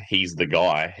context of he's the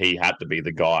guy. He had to be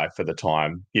the guy for the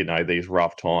time, these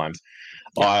rough times.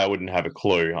 Yeah. I wouldn't have a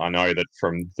clue. I know that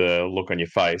from the look on your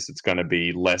face, it's going to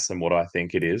be less than what I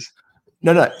think it is.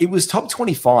 No, it was top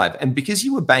 25, and because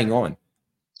you were bang on,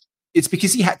 it's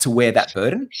because he had to wear that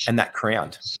burden and that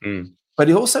crown. But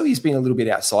he's been a little bit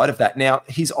outside of that. Now,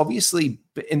 he's obviously,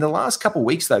 in the last couple of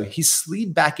weeks, though, he's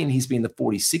slid back in. He's been the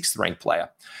 46th ranked player.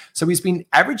 So he's been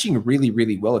averaging really,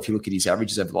 really well if you look at his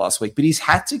averages over the last week. But he's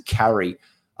had to carry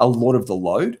a lot of the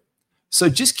load. So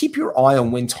just keep your eye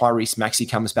on when Tyrese Maxey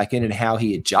comes back in and how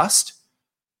he adjusts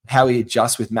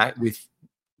with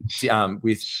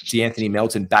D'Anthony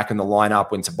Melton back in the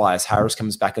lineup, when Tobias Harris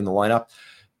comes back in the lineup.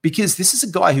 Because this is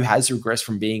a guy who has regressed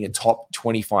from being a top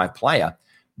 25 player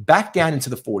back down into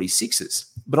the 46ers.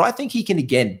 But I think he can,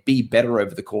 again, be better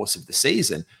over the course of the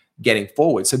season getting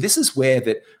forward. So this is where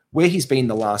he's been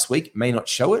the last week may not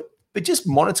show it, but just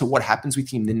monitor what happens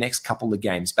with him the next couple of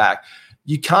games back.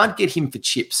 You can't get him for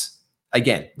chips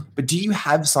again, but do you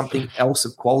have something else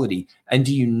of quality? And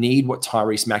do you need what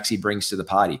Tyrese Maxey brings to the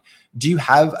party? Do you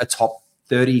have a top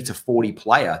 30 to 40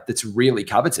 player that's really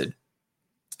coveted,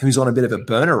 who's on a bit of a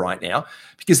burner right now?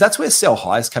 Because that's where sell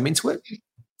highs come into it.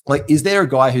 Like, is there a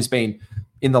guy who's been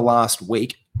in the last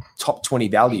week top 20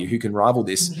 value who can rival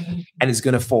this and is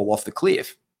going to fall off the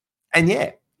cliff? And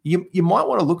yeah, you might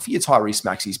want to look for your Tyrese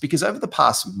Maxeys, because over the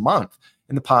past month,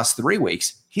 in the past 3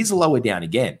 weeks, he's lower down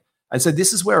again. And so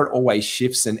this is where it always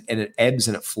shifts and it ebbs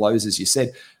and it flows, as you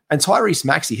said. And Tyrese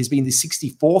Maxey has been the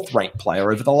 64th ranked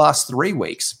player over the last 3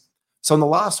 weeks. So in the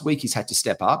last week, he's had to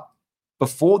step up.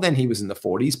 Before then, he was in the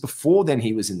 40s. Before then,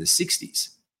 he was in the 60s.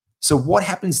 So what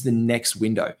happens the next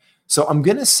window? So I'm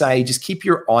going to say just keep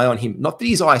your eye on him. Not that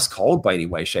he's ice cold by any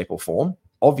way, shape, or form,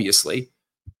 obviously,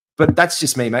 but that's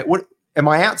just me, mate. What am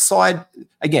I outside?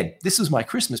 Again, this was my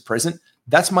Christmas present.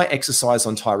 That's my exercise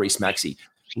on Tyrese Maxey.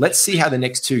 Let's see how the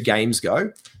next 2 games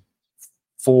go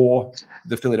for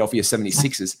the Philadelphia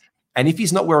 76ers. And if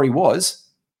he's not where he was,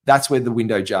 that's where the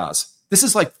window jars. This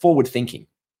is like forward thinking.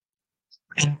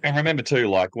 And remember too,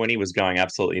 like when he was going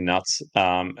absolutely nuts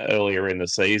earlier in the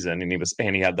season, and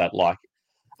he had that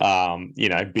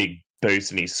big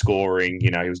boost in his scoring. He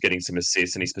was getting some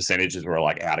assists, and his percentages were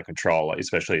like out of control,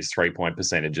 especially his 3-point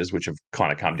percentages, which have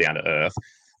kind of come down to earth.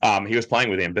 He was playing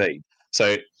with Embiid,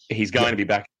 so he's going to be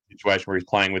back in a situation where he's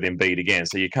playing with Embiid again.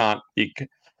 So you can't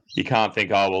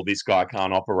think, oh well, this guy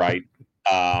can't operate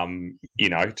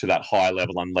to that high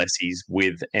level unless he's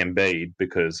with Embiid,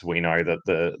 because we know that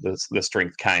the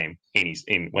strength came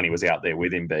when he was out there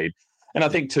with Embiid. And I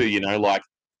think too, you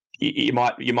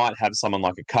might have someone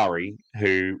like a Curry,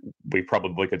 who we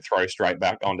probably could throw straight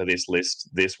back onto this list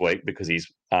this week, because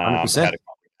he's had a couple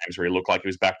of games where he looked like he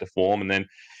was back to form, and then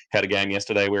had a game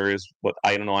yesterday where he was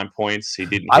 8 or 9 points. He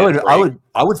didn't.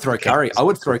 I would throw Curry. I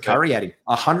would throw Curry at him.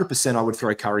 100%. I would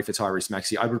throw Curry for Tyrese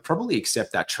Maxey. I would probably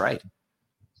accept that trade.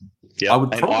 Yeah, I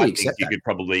would probably accept that.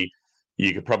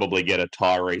 You could probably get a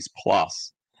Tyrese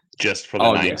plus just for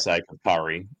the namesake of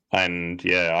Curry. And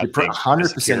yeah, I think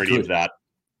 100% could. Of that.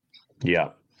 Yeah.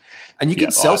 And you can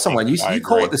sell someone. You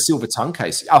call it the silver tongue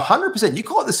case. 100%. You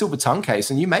call it the silver tongue case,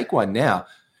 and you make one now.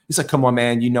 It's like, come on,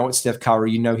 man. You know it's Steph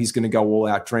Curry. You know he's going to go all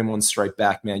out. Draymond straight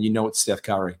back, man. You know it's Steph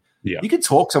Curry. Yeah. You could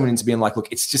talk someone into being like, look,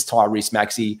 it's just Tyrese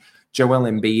Maxey. Joel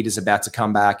Embiid is about to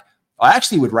come back. I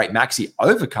actually would rate Maxey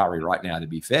over Curry right now, to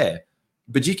be fair.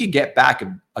 But you could get back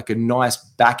a nice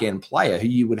back-end player who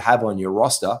you would have on your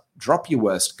roster, drop your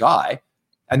worst guy,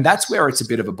 and that's where it's a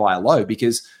bit of a buy low,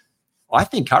 because I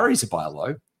think Curry's a buy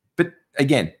low. But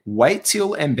again, wait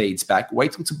till Embiid's back,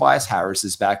 wait till Tobias Harris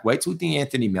is back, wait till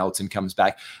D'Anthony Melton comes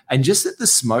back, and just that the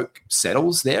smoke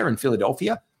settles there in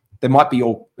Philadelphia, it might be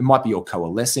all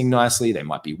coalescing nicely, they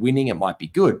might be winning, it might be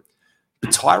good. But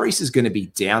Tyrese is going to be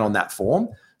down on that form,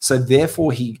 so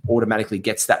therefore he automatically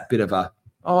gets that bit of a,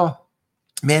 oh,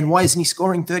 man, why isn't he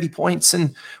scoring 30 points?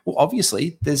 And, well,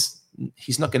 obviously, there's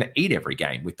he's not going to eat every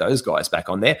game with those guys back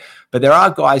on there. But there are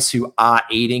guys who are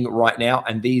eating right now,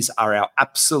 and these are our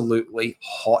absolutely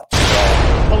hot.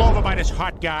 Pull over by this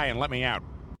hot guy and let me out.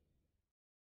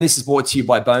 This is brought to you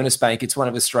by Bonus Bank. It's one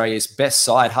of Australia's best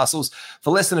side hustles. For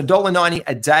less than $1.90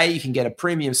 a day, you can get a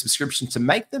premium subscription to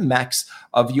make the max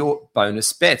of your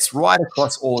bonus bets right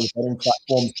across all of the betting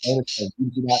platforms. Bonus Bank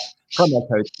gives you that promo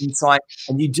code Insight,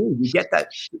 and you get that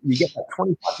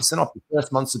 25% off your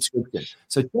first month subscription.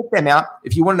 So check them out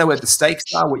if you want to know what the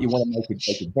stakes are, what you want to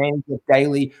take advantage of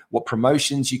daily, what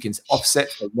promotions you can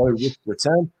offset for low risk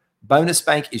return. Bonus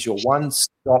Bank is your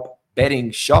one-stop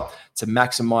betting shop to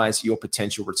maximize your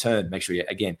potential return. Make sure you,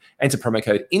 again, enter promo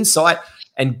code Insight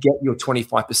and get your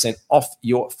 25% off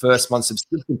your first month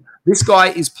subscription. This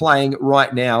guy is playing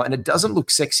right now, and it doesn't look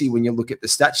sexy when you look at the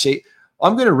stat sheet.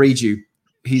 I'm going to read you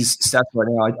his stats right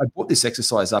now. I brought this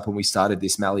exercise up when we started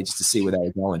this, Mally, just to see where they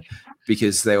were going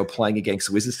because they were playing against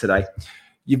the Wizards today.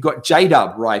 You've got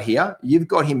J-Dub right here. You've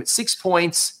got him at 6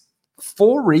 points,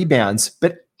 4 rebounds,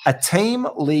 but a team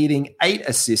leading 8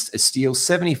 assists, a steal,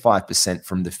 75%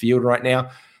 from the field right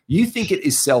now. You think it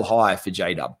is sell high for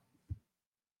J-Dub?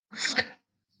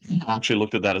 I actually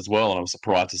looked at that as well, and I was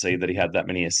surprised to see that he had that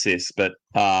many assists. But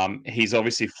he's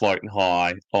obviously floating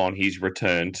high on his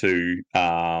return to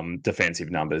defensive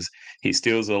numbers. His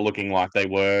steals are looking like they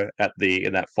were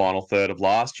in that final third of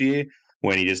last year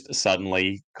when he just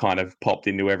suddenly kind of popped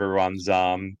into everyone's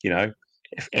NBA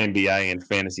and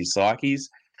fantasy psyches.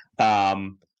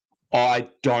 I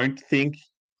don't think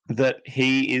that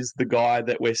he is the guy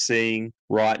that we're seeing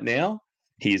right now.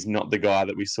 He is not the guy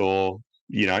that we saw,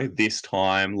 this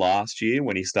time last year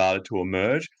when he started to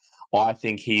emerge. I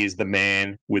think he is the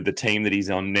man with the team that he's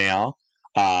on now,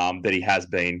 that he has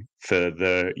been for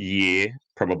the year,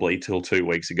 probably till 2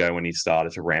 weeks ago when he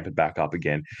started to ramp it back up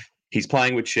again. He's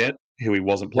playing with Chet, who he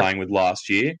wasn't playing with last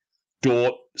year.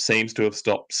 Dort seems to have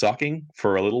stopped sucking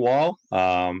for a little while.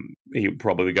 He'll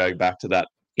probably go back to that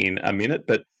in a minute,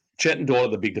 but Chet and Dort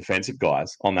are the big defensive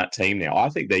guys on that team now. I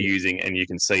think they're using, and you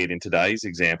can see it in today's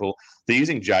example, they're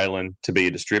using Jalen to be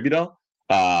a distributor.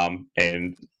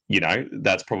 And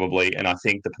that's probably, and I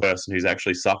think the person who's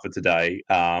actually suffered today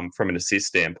from an assist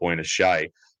standpoint is Shea.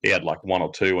 He had like 1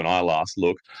 or 2 when I last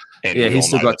looked. And yeah, he's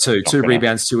still got 2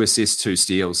 rebounds, 2 assists, 2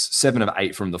 steals, 7 of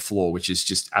 8 from the floor, which is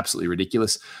just absolutely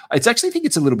ridiculous. I actually think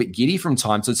it's a little bit giddy from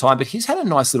time to time, but he's had a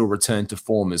nice little return to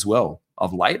form as well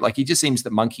of late. Like he just seems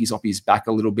that monkey's off his back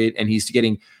a little bit, and he's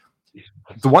getting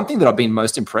the one thing that I've been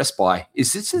most impressed by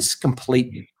is it's a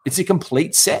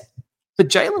complete set. But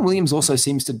Jalen Williams also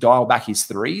seems to dial back his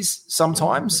threes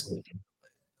sometimes.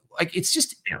 Like he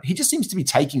just seems to be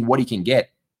taking what he can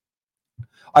get.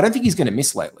 I don't think he's going to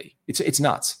miss lately. It's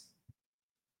nuts.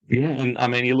 Yeah, and I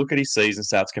mean, you look at his season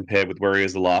stats compared with where he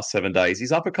was the last 7 days.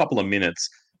 He's up a couple of minutes,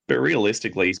 but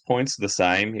realistically, his points are the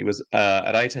same. He was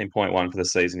at 18.1 for the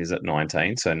season. He's at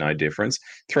 19, so no difference.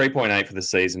 3.8 for the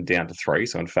season, down to 3.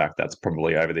 So in fact, that's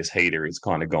probably over this heater. He's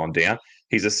kind of gone down.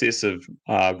 His assists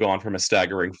have gone from a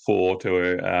staggering 4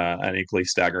 to an equally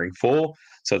staggering 4.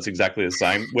 So it's exactly the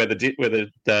same. Where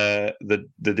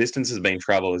the distance has been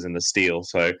traveled is in the steal.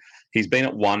 So he's been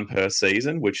at 1 per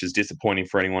season, which is disappointing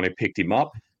for anyone who picked him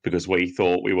up because we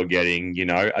thought we were getting,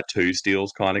 a 2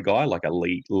 steals kind of guy, like a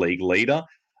league leader.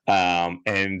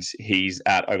 And he's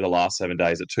over the last 7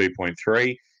 days at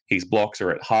 2.3. His blocks are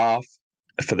at half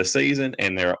for the season,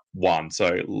 and they're at 1.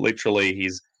 So literally,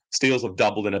 his steals have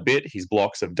doubled in a bit. His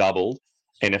blocks have doubled.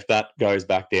 And if that goes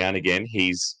back down again,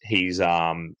 his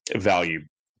value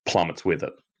plummets with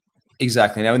it.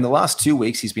 Exactly. Now, in the last 2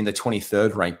 weeks, he's been the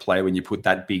 23rd ranked player when you put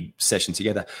that big session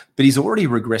together. But he's already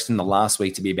regressed in the last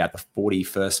week to be about the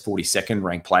 41st, 42nd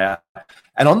ranked player.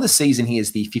 And on the season, he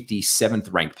is the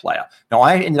 57th ranked player. Now,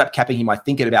 I ended up capping him, I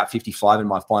think, at about 55 in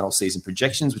my final season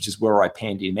projections, which is where I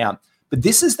panned him out. But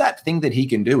this is that thing that he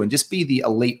can do and just be the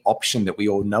elite option that we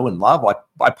all know and love.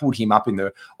 I pulled him up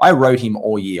I rode him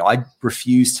all year. I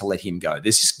refuse to let him go.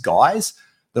 There's just guys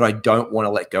that I don't want to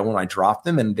let go when I draft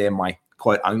them, and they're my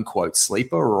quote unquote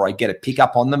sleeper, or I get a pick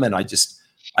up on them and I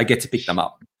get to pick them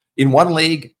up. In one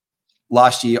league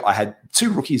last year, I had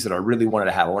 2 rookies that I really wanted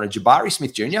to have. I wanted Jabari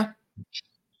Smith Jr.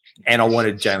 and I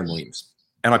wanted Jalen Williams.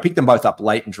 And I picked them both up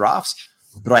late in drafts,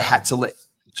 but I had to let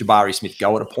Jabari Smith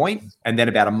go at a point, and then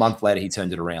about a month later, he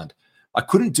turned it around. I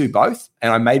couldn't do both,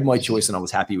 and I made my choice, and I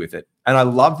was happy with it. And I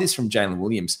love this from Jalen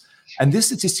Williams. And this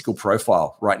statistical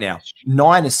profile right now,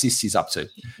 9 assists he's up to.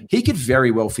 He could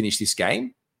very well finish this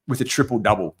game with a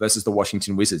triple-double versus the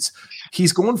Washington Wizards.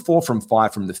 He's gone 4 from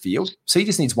 5 from the field, so he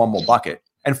just needs 1 more bucket.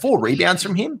 And 4 rebounds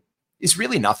from him is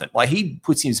really nothing. Like, he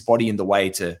puts his body in the way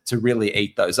to really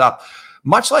eat those up.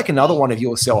 Much like another one of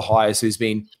your sell highs who's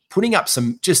been putting up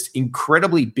some just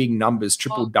incredibly big numbers,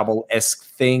 triple-double-esque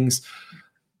things.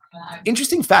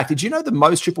 Interesting fact, did you know the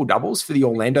most triple-doubles for the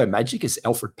Orlando Magic is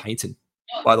Elfrid Payton,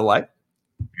 by the way?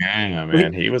 Yeah,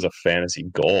 man, he was a fantasy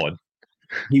god.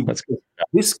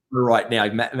 This right now,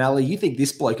 Mally, you think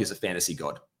this bloke is a fantasy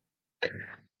god?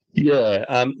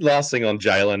 Yeah. Last thing on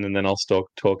Jalen, and then I'll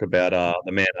talk about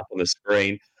the man up on the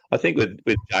screen. I think with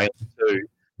Jalen too,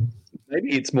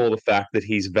 maybe it's more the fact that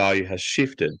his value has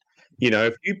shifted.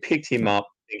 If you picked him up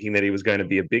thinking that he was going to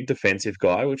be a big defensive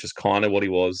guy, which is kind of what he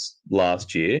was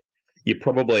last year, you're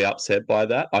probably upset by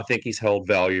that. I think he's held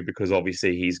value because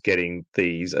obviously he's getting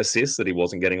these assists that he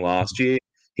wasn't getting last year.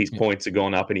 His points have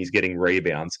gone up and he's getting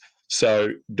rebounds. So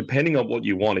depending on what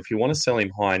you want, if you want to sell him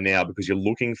high now because you're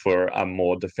looking for a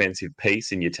more defensive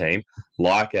piece in your team,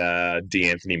 like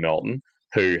D'Anthony Melton,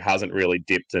 who hasn't really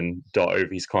dipped and dove,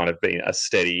 he's kind of been a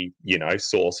steady,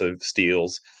 source of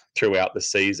steals throughout the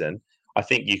season. I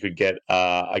think you could get,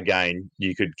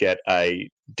 you could get a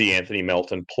D'Anthony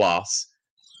Melton plus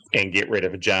and get rid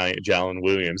of a Jalen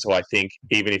Williams. So I think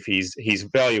even if his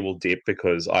value will dip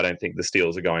because I don't think the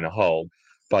steals are going to hold,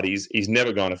 but he's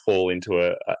never going to fall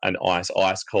into an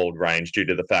ice cold range due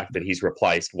to the fact that he's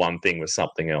replaced one thing with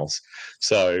something else.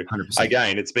 So 100%.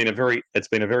 Again, it's been a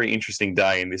very interesting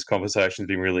day, and this conversation has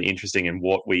been really interesting in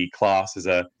what we class as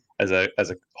a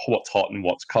what's hot and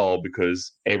what's cold,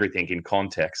 because everything in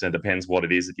context, and it depends what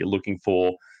it is that you're looking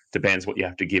for, depends what you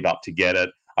have to give up to get it.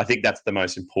 I think that's the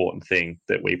most important thing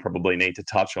that we probably need to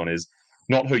touch on, is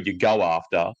not who you go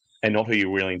after and not who you're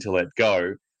willing to let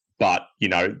go, but,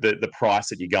 the price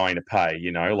that you're going to pay,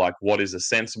 like what is a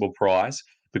sensible price?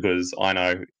 Because I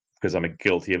know, because I'm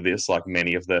guilty of this, like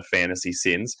many of the fantasy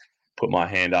sins, put my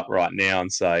hand up right now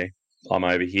and say, I'm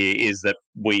over here, is that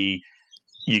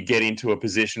you get into a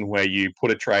position where you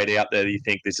put a trade out there that you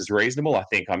think this is reasonable. I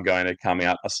think I'm going to come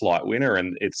out a slight winner,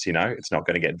 and it's not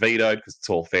going to get vetoed because it's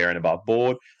all fair and above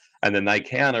board. And then they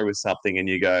counter with something and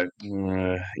you go,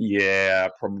 yeah,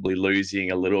 probably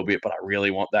losing a little bit, but I really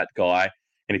want that guy.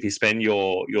 And if you spend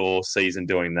your season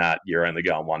doing that, you're only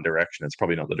going one direction. It's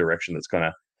probably not the direction that's going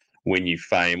to win you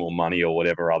fame or money or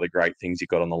whatever other great things you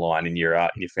got on the line in your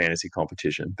fantasy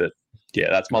competition. But yeah,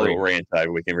 that's my little rant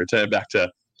over. We can return back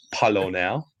to Paulo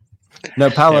now. No,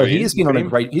 Paulo, he's been on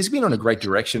a great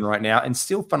direction right now, and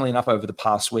still, funnily enough, over the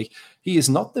past week, he is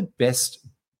not the best.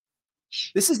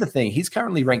 This is the thing; he's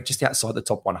currently ranked just outside the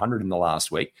top 100 in the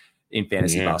last week in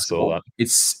fantasy basketball.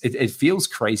 It feels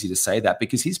crazy to say that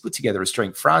because he's put together a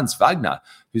string. Franz Wagner,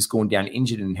 who's gone down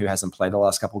injured and who hasn't played the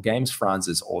last couple of games. Franz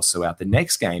is also out. The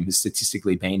next game has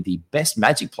statistically been the best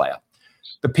Magic player,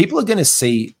 but people are going to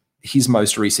see his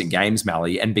most recent games,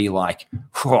 Mally, and be like,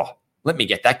 "Oh, let me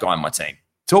get that guy on my team."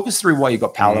 Talk us through why you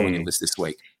got Paulo in your list this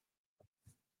week.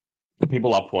 The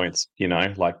people love points,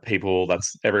 like people,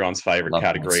 that's everyone's favorite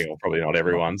category, points. Or probably not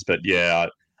everyone's, but yeah,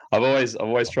 I've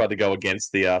always tried to go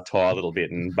against the tie a little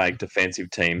bit and make defensive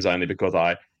teams only because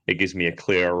it gives me a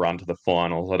clearer run to the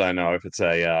finals. I don't know if it's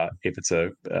a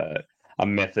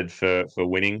method for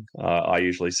winning. I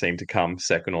usually seem to come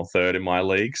second or third in my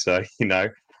league, so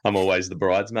I'm always the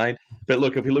bridesmaid. But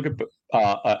look, if you look at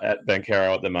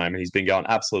Banchero at the moment, he's been going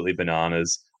absolutely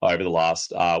bananas over the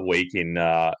last week.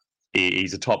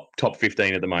 He's a top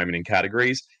 15 at the moment in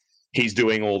categories. He's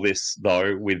doing all this,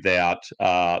 though, without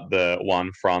the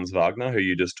one Franz Wagner, who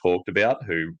you just talked about,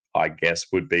 who I guess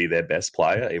would be their best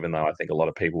player, even though I think a lot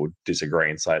of people would disagree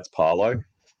and say it's Paulo.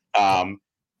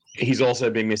 He's also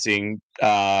been missing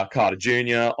Carter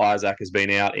Jr. Isaac has been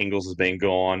out. Ingles has been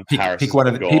gone. Pick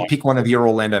one of your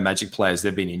Orlando Magic players.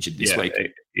 They've been injured this week.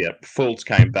 Yeah, Fultz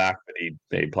came back, but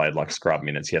he played like scrub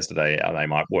minutes yesterday. They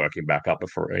might work him back up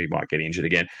before he might get injured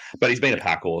again. But he's been a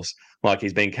pack horse. Like,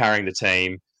 he's been carrying the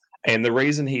team. And the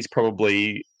reason he's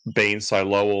probably been so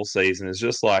low all season is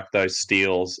just like those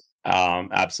steals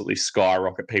absolutely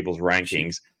skyrocket people's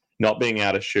rankings. Not being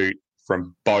able to shoot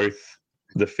from both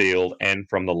the field and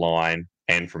from the line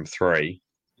and from three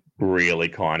really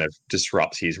kind of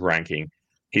disrupts his ranking.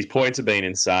 His points have been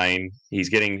insane. He's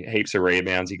getting heaps of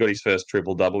rebounds. He got his first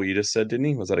triple-double, you just said, didn't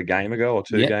he? Was that a game ago or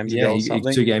two games ago or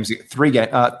something? 2 games, 3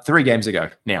 games ago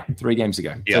now. 3 games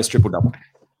ago. Yep. First triple-double.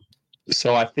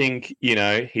 So I think,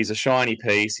 he's a shiny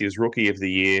piece. He was Rookie of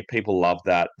the Year. People love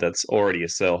that. That's already a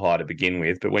sell high to begin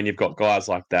with. But when you've got guys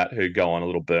like that who go on a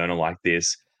little burner like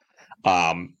this,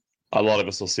 a lot of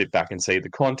us will sit back and see the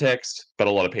context, but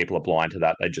a lot of people are blind to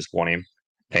that. They just want him,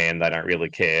 and they don't really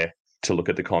care to look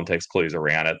at the context clues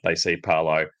around it. They see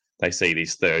Paulo. They see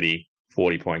these 30,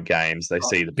 40-point games. They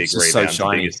see the big rebounds. So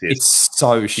shiny. It's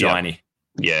so shiny.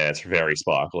 Yeah, it's very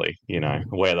sparkly.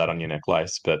 Wear that on your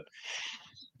necklace. But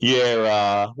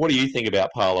Yeah. What do you think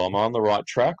about Paolo? Am I on the right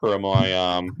track, or am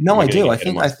I? No, I do. Getting I ahead of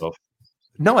think myself?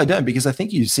 no, I don't, because I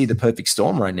think you see the perfect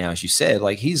storm right now, as you said.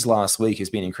 Like, his last week has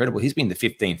been incredible. He's been the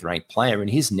 15th ranked player, and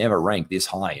he's never ranked this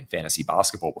high in fantasy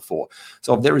basketball before.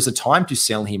 So if there is a time to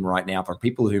sell him right now for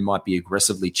people who might be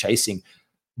aggressively chasing,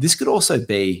 this could also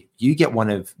be you get one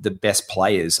of the best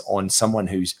players on someone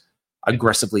who's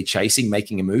aggressively chasing,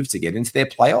 making a move to get into their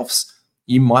playoffs.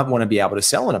 You might want to be able to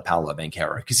sell on a Paolo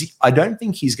Banchero, because I don't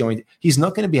think he's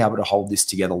not going to be able to hold this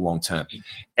together long term.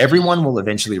 Everyone will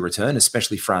eventually return,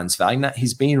 especially Franz Wagner.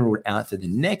 He's been ruled out for the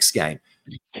next game,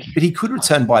 but he could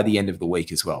return by the end of the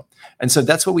week as well. And so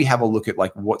that's where we have a look at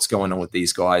like what's going on with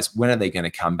these guys. When are they going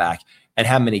to come back, and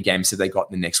how many games have they got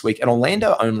in the next week? And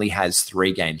Orlando only has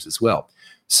 3 games as well.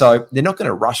 So they're not going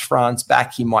to rush Franz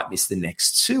back. He might miss the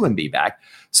next 2 and be back.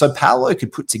 So Paolo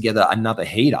could put together another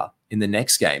heater in the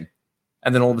next game.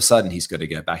 And then all of a sudden, he's got to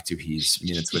go back to his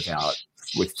minutes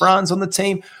with Franz on the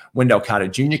team. Wendell Carter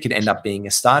Jr. could end up being a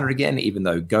starter again, even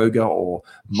though Goga or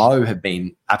Mo have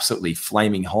been absolutely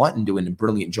flaming hot and doing a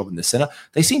brilliant job in the center.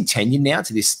 They seem tenured now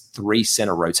to this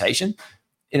 3-center rotation,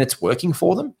 and it's working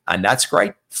for them, and that's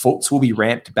great. Fultz will be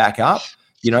ramped back up.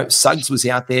 You know, Suggs was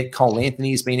out there. Cole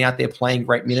Anthony has been out there playing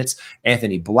great minutes.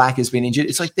 Anthony Black has been injured.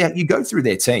 It's like that. You go through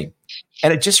their team,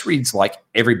 and it just reads like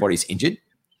everybody's injured.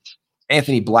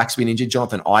 Anthony Black's been injured.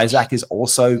 Jonathan Isaac has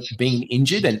also been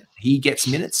injured, and he gets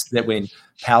minutes that when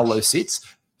Paolo sits.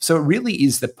 So it really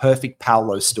is the perfect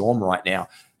Paolo storm right now.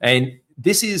 And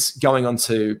this is going on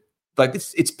to, like,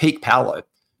 it's peak Paolo.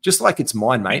 Just like it's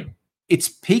mine, mate. It's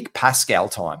peak Pascal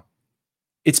time.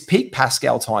 It's peak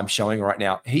Pascal time showing right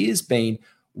now. He has been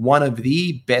one of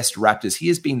the best Raptors. He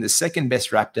has been the second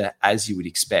best Raptor, as you would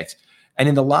expect. And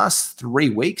in the last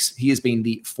 3 weeks, he has been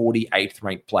the 48th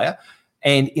ranked player.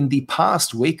 And in the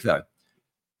past week, though,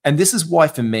 and this is why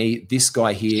for me, this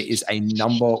guy here is a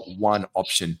number 1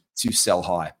 option to sell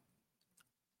high.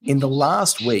 In the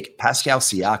last week, Pascal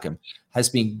Siakam has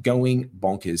been going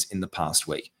bonkers in the past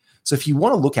week. So if you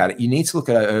want to look at it, you need to look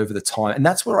at it over the time. And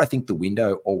that's where I think the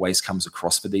window always comes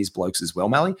across for these blokes as well,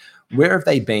 Mally. Where have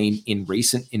they been in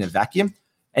a vacuum?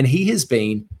 And he has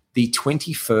been the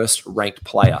 21st ranked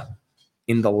player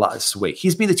in the last week.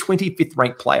 He's been the 25th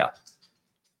ranked player.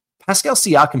 Pascal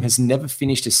Siakam has never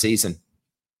finished a season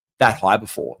that high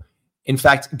before. In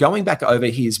fact, going back over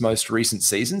his most recent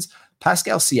seasons,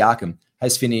 Pascal Siakam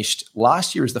has finished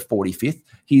last year as the 45th.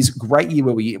 His great year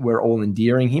where we were all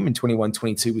endearing him in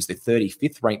 21-22 was the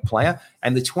 35th ranked player.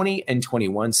 And the 20 and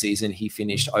 21 season, he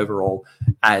finished overall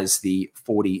as the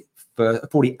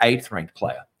 48th ranked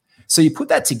player. So you put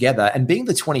that together, and being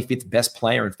the 25th best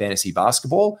player in fantasy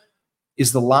basketball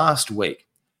is the last week.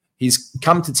 He's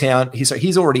come to town.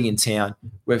 He's already in town.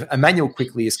 Emmanuel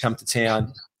Quickley has come to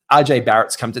town. RJ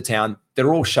Barrett's come to town.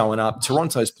 They're all showing up.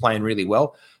 Toronto's playing really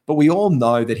well. But we all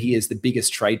know that he is the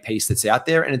biggest trade piece that's out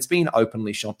there, and it's been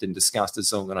openly shopped and discussed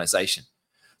as an organization.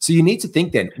 So you need to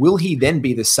think then, will he then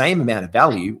be the same amount of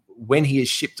value when he is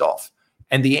shipped off?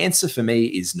 And the answer for me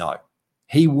is no.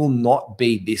 He will not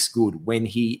be this good when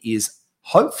he is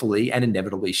hopefully and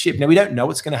inevitably shipped. Now, we don't know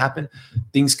what's going to happen.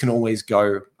 Things can always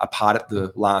go apart at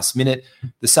the last minute.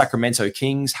 The Sacramento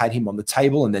Kings had him on the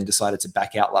table and then decided to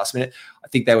back out last minute. I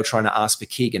think they were trying to ask for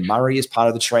Keegan Murray as part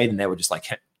of the trade, and they were just like,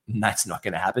 that's not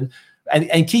going to happen.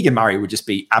 And Keegan Murray would just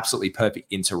be absolutely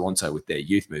perfect in Toronto with their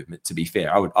youth movement, to be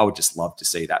fair. I would just love to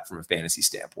see that from a fantasy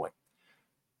standpoint.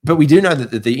 But we do know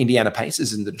that the Indiana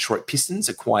Pacers and the Detroit Pistons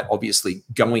are quite obviously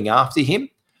going after him.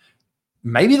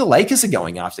 Maybe the Lakers are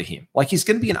going after him. Like, he's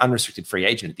going to be an unrestricted free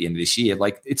agent at the end of this year.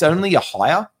 Like, it's only a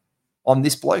hire on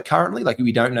this bloke currently. Like,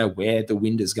 we don't know where the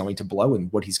wind is going to blow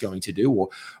and what he's going to do or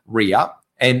re-up.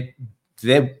 And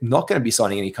they're not going to be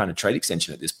signing any kind of trade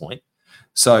extension at this point.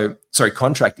 So, sorry,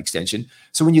 contract extension.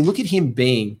 So when you look at him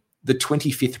being the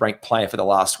 25th ranked player for the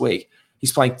last week,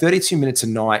 he's playing 32 minutes a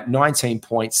night, 19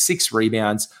 points, 6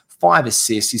 rebounds, 5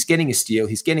 assists. He's getting a steal.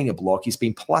 He's getting a block. He's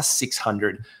been plus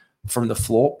 600 from the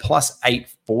floor, plus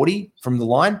 840 from the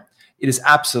line. It is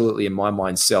absolutely, in my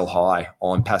mind, sell high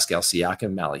on Pascal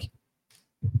Siakam, Mally.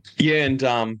 Yeah,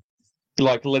 and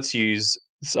let's use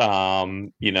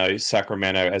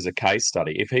Sacramento as a case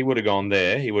study. If he would have gone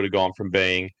there, he would have gone from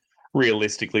being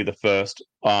realistically the first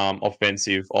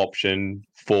offensive option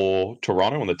for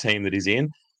Toronto on the team that he's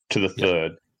in to the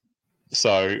third.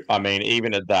 So, I mean,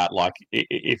 even at that, like,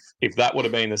 if that would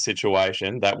have been the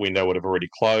situation, that window would have already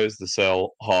closed. The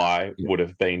sell high would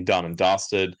have been done and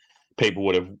dusted. People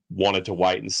would have wanted to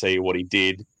wait and see what he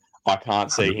did. I can't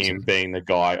see 100%. him being the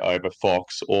guy over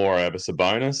Fox or over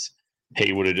Sabonis.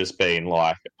 He would have just been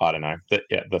like, I don't know,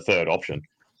 the third option.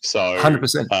 So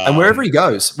 100%. And wherever he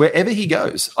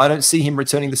goes, I don't see him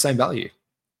returning the same value.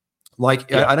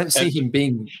 Like, I don't see him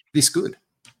being this good.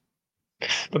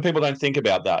 But people don't think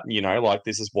about that, like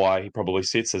this is why he probably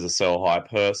sits as a sell high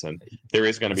person. There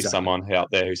is going to be someone out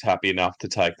there who's happy enough to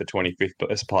take the 25th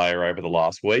best player over the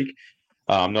last week.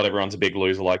 Not everyone's a big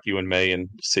loser like you and me and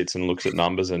sits and looks at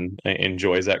numbers and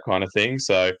enjoys that kind of thing.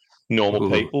 So normal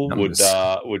people would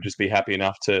just be happy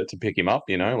enough to pick him up,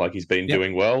 like he's been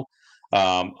doing well.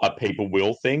 People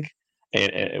will think,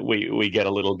 and we get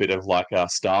a little bit of like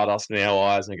stardust in our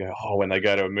eyes and go, when they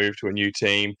go to move to a new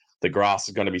team, the grass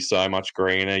is going to be so much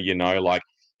greener, like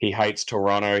he hates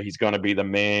Toronto. He's going to be the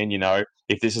man,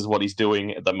 if this is what he's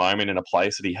doing at the moment in a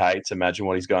place that he hates, imagine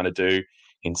what he's going to do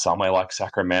in somewhere like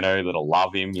Sacramento that'll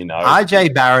love him,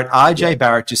 RJ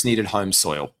Barrett just needed home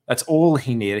soil. That's all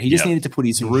he needed. He just needed to put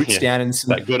his roots down in some,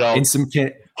 that good old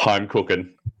in home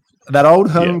cooking. That old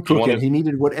home cooking. He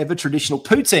needed whatever traditional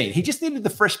poutine. He just needed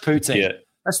the fresh poutine. Yeah.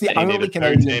 That's the only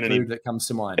Canadian food that comes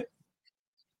to mind.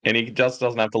 And he just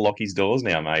doesn't have to lock his doors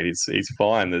now, mate. He's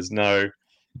fine. There's no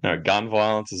gun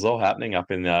violence. Is all happening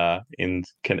up in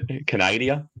Canada.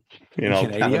 Canada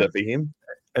for him.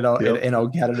 And I'll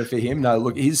Canada for him. No,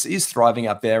 look, he's thriving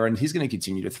up there, and he's going to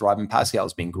continue to thrive. And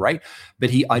Pascal's been great, but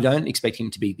I don't expect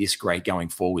him to be this great going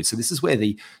forward. So this is where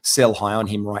the sell high on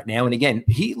him right now. And again,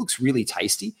 he looks really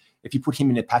tasty if you put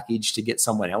him in a package to get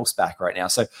someone else back right now.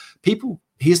 So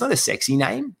he's not a sexy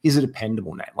name. He's a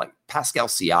dependable name. Like Pascal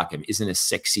Siakam isn't a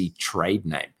sexy trade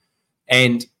name.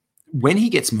 And when he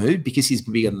gets moved, because he's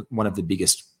one of the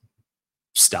biggest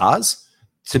stars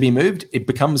to be moved, it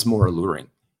becomes more alluring.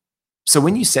 So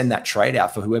when you send that trade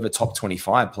out for whoever top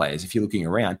 25 players, if you're looking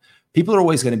around, people are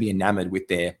always going to be enamored with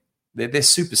their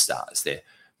superstars. They're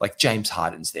like James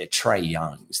Harden's, their Trae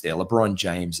Young's, their LeBron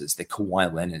James's, their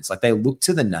Kawhi Leonard's. Like they look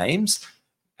to the names,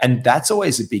 and that's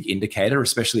always a big indicator,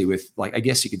 especially with, like, I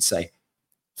guess you could say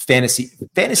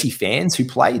fantasy fans who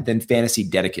play, then fantasy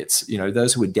dedicates,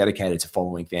 those who are dedicated to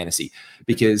following fantasy,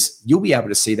 because you'll be able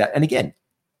to see that. And again,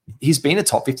 he's been a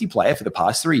top 50 player for the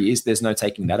past 3 years. There's no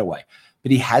taking that away.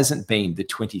 But he hasn't been the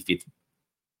 25th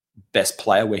best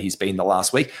player where he's been the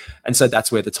last week. And so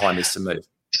that's where the time is to move.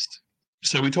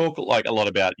 So we talk like a lot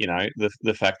about,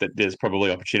 the fact that there's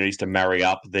probably opportunities to marry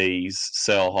up these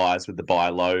sell highs with the buy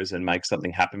lows and make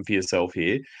something happen for yourself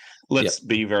here. Let's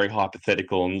be very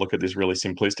hypothetical and look at this really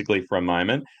simplistically for a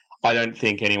moment. I don't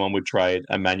think anyone would trade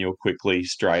Emmanuel Quickly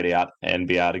straight out and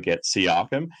be able to get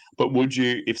Siakam. But would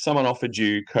you, if someone offered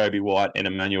you Kobe White and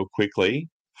Emmanuel Quickly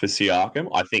for Siakam,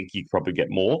 I think you'd probably get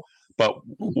more. But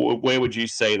where would you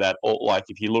see that? Or like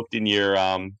if you looked in your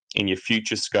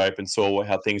future scope and saw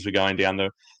how things were going down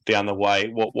the way,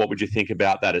 what would you think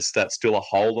about that? Is that still a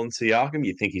hold on Siakam?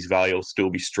 You think his value will still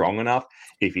be strong enough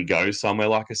if he goes somewhere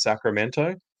like a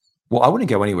Sacramento? Well, I wouldn't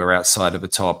go anywhere outside of a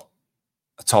top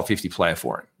 50 player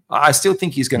for him. I still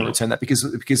think he's going to return that because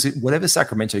whatever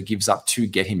Sacramento gives up to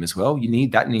get him as well,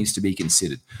 that needs to be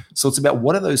considered. So it's about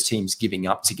what are those teams giving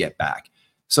up to get back.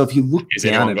 So if you look is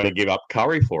anyone going to give up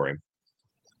Curry for him?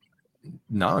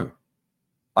 No,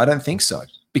 I don't think so.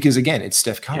 Because again, it's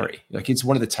Steph Curry. Yeah. Like it's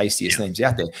one of the tastiest names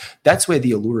out there. That's where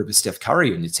the allure of a Steph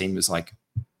Curry on your team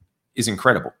is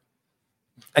incredible.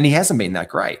 And he hasn't been that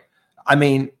great. I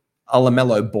mean, a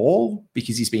LaMelo Ball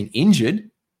because he's been injured.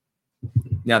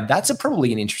 Now that's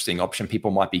probably an interesting option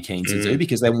people might be keen to do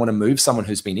because they want to move someone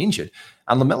who's been injured.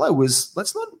 And LaMelo was,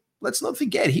 let's not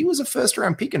forget, he was a first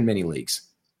round pick in many leagues.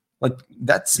 Like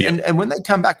that's and when they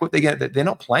come back, they're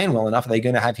not playing well enough. They're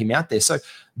going to have him out there. So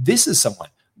this is someone.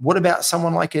 What about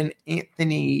someone like an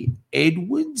Anthony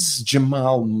Edwards,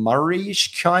 Jamal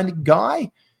Murray-ish kind of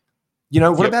guy?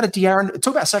 What about a De'Aaron?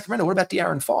 Talk about Sacramento. What about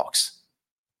De'Aaron Fox?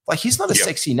 Like he's not a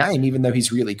sexy name, even though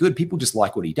he's really good. People just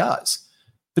like what he does.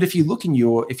 But if you look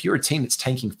if you're a team that's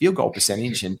tanking field goal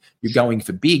percentage and you're going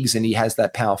for bigs and he has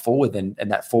that power forward and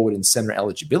that forward and center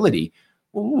eligibility,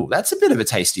 that's a bit of a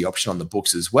tasty option on the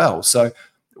books as well. So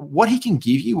what he can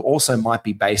give you also might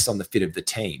be based on the fit of the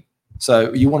team.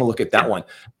 So you want to look at that one.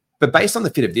 But based on the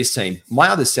fit of this team, my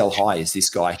other sell high is this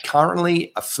guy,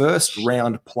 currently a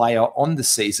first-round player on the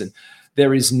season.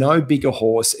 There is no bigger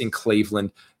horse in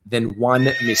Cleveland than one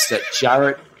Mr.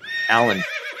 Jarrett Allen.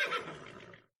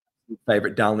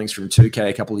 Favorite darlings from 2K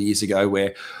a couple of years ago,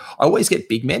 where I always get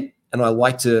big men and I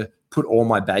like to put all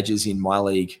my badges in my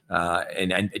league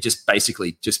and just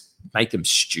basically just make them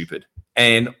stupid.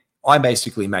 And I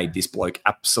basically made this bloke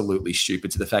absolutely stupid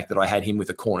to the fact that I had him with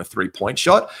a corner 3-point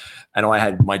shot and I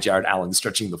had my Jarrett Allen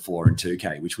stretching the floor in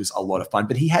 2K, which was a lot of fun.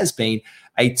 But he has been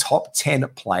a top 10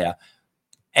 player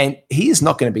and he is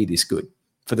not going to be this good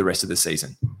for the rest of the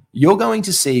season. You're going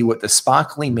to see what the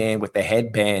sparkly man with the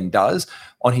headband does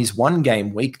on his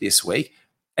 1-game week this week.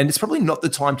 And it's probably not the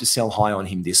time to sell high on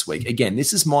him this week. Again,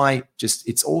 this is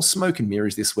it's all smoke and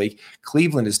mirrors this week.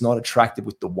 Cleveland is not attractive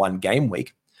with the 1-game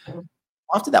week.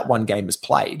 After that 1 game is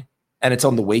played and it's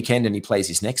on the weekend and he plays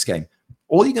his next game,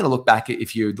 all you're going to look back at,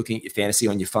 if you're looking at your fantasy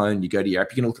on your phone, you go to your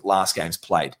app, you're going to look at last games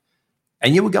played.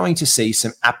 And you were going to see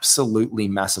some absolutely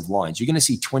massive lines. You're going to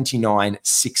see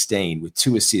 29-16 with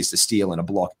 2 assists, a steal, and a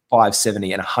block,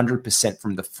 570, and 100%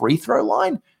 from the free throw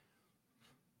line.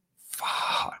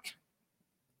 Fuck.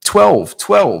 12,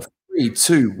 3,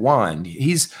 2, 1.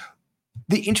 He's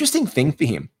the interesting thing for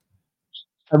him.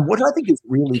 And what I think is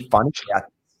really funny about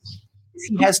this is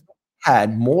he has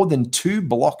had more than 2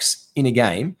 blocks in a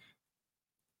game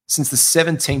since the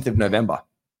 17th of November.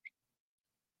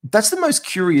 That's the most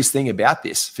curious thing about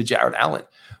this for Jarrett Allen.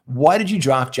 Why did you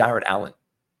draft Jarrett Allen?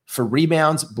 For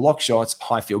rebounds, block shots,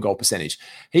 high field goal percentage.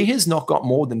 He has not got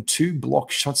more than 2 block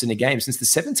shots in a game since the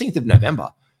 17th of November.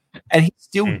 And he's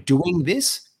still doing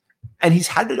this. And he's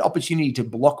had an opportunity to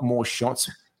block more shots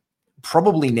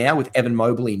probably now with Evan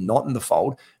Mobley not in the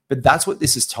fold. But that's what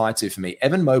this is tied to for me.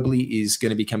 Evan Mobley is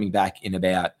going to be coming back in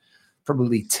about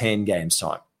probably 10 games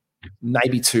time.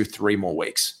 Maybe 2-3 more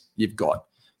weeks you've got.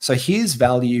 So his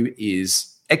value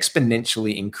is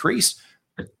exponentially increased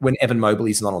when Evan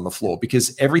Mobley is not on the floor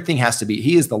because everything has to be,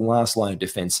 he is the last line of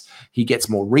defense. He gets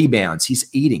more rebounds. He's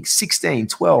eating 16,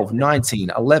 12, 19,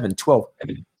 11, 12.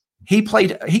 He got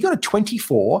a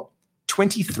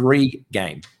 24-23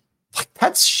 game. Like,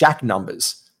 that's Shaq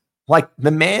numbers. Like, the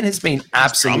man has been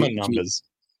absolutely numbers.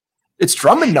 It's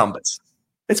Drummond numbers.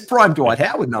 It's prime Dwight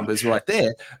Howard numbers right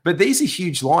there. But these are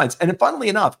huge lines. And funnily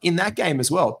enough, in that game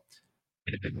as well,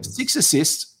 6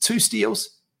 assists, 2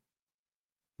 steals,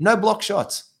 no block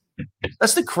shots.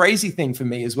 That's the crazy thing for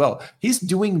me as well. He's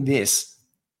doing this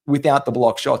without the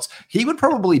block shots. He would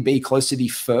probably be close to the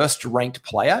first ranked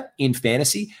player in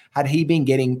fantasy had he been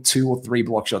getting 2 or 3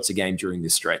 block shots a game during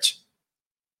this stretch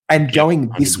and going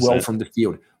this 100%. well from the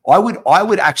field. I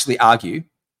would actually argue,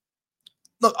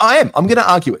 look, I'm going to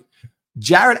argue it.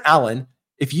 Jarrett Allen,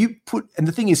 if you put, and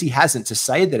the thing is, he hasn't to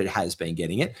say that it has been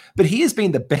getting it, but he has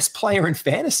been the best player in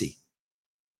fantasy.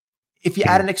 If you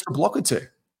add an extra block or 2,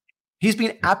 he's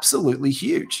been absolutely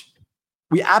huge.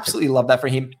 We absolutely love that for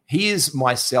him. He is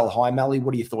my sell high. Mally,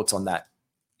 what are your thoughts on that?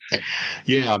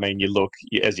 Yeah, I mean, you look,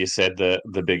 as you said,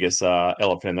 the biggest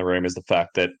elephant in the room is the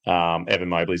fact that Evan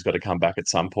Mobley's got to come back at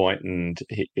some point, and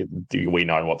we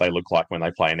know what they look like when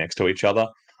they play next to each other.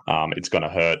 It's going to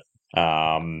hurt.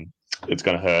 It's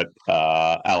going to hurt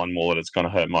Alan more than it's going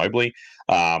to hurt Mobley.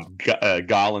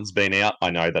 Garland's been out. I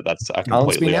know that's a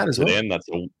completely up to them.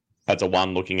 That's a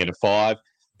 1 looking at a 5.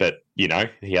 But, you know,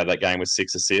 he had that game with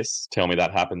 6 assists. Tell me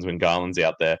that happens when Garland's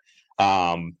out there.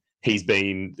 He's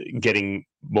been getting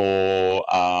more,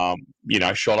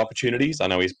 shot opportunities. I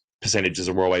know his percentages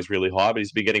are always really high, but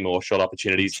he's been getting more shot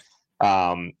opportunities.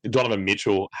 Donovan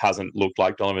Mitchell hasn't looked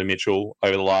like Donovan Mitchell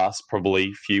over the last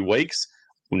probably few weeks.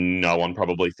 No one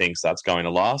probably thinks that's going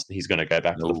to last. He's going to go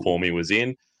back to the form he was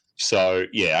in. So,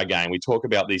 yeah, again, we talk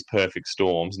about these perfect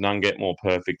storms. None get more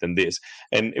perfect than this.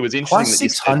 And it was interesting. Plus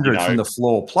 600 from the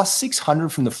floor. Plus 600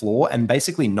 from the floor and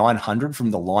basically 900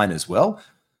 from the line as well.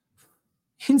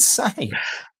 Insane.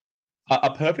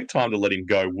 A perfect time to let him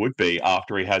go would be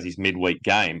after he has his midweek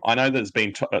game. I know there's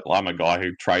been I'm a guy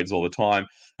who trades all the time,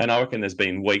 and I reckon there's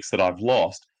been weeks that I've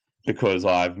lost because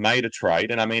I've made a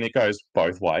trade. And, I mean, it goes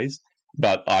both ways.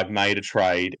 But I've made a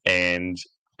trade and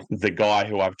the guy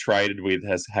who I've traded with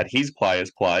has had his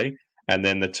players play, and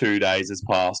then the 2 days has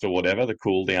passed or whatever, the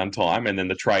cool down time, and then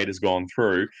the trade has gone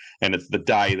through, and it's the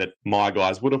day that my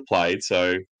guys would have played,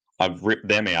 so I've ripped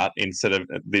them out instead of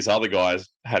this other guy's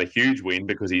had a huge win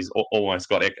because he's almost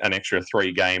got an extra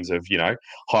 3 games of,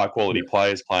 high-quality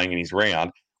players playing in his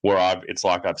round, where it's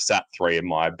like I've sat 3 of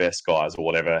my best guys or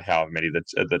whatever, however many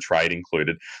the trade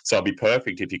included. So it'd be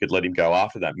perfect if you could let him go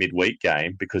after that midweek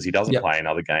game because he doesn't play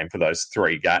another game for those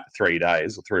 3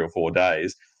 days or 3 or 4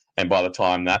 days. And by the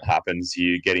time that happens,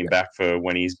 you get him back for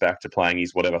when he's back to playing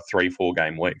his 3-4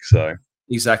 game week. So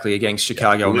exactly, against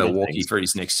Chicago and Milwaukee for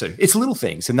his next 2. It's little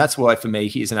things, and that's why for me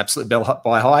he is an absolute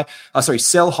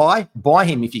sell high, buy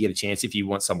him if you get a chance. If you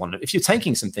want someone, if you're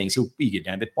tanking some things, he'll be good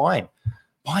down, but buy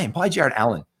him, buy Jarrett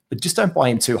Allen. But just don't buy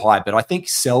him too high. But I think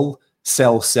sell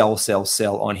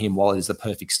on him while it is the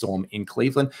perfect storm in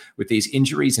Cleveland with these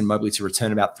injuries and Mobley to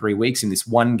return about 3 weeks in this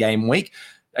 1 game week.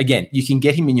 Again, you can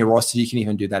get him in your roster. You can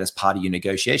even do that as part of your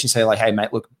negotiation. Say like, hey,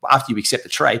 mate, look, after you accept the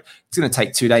trade, it's going to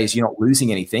take 2 days. You're not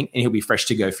losing anything, and he'll be fresh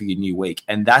to go for your new week.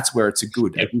 And that's where it's a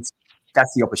good.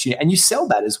 that's the opportunity. And you sell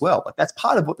that as well. Like that's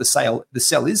part of what the sell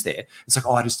is there. It's like,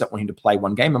 oh, I just don't want him to play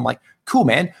one game. I'm like, cool,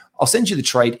 man. I'll send you the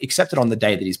trade, accept it on the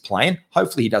day that he's playing.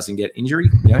 Hopefully he doesn't get injury,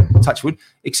 touch wood.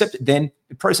 Accept it then.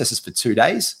 It processes for 2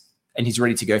 days and he's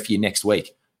ready to go for you next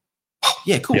week. Oh,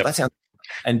 yeah, cool. Yep. That sounds,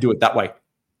 and do it that way.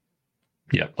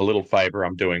 Yeah, a little favor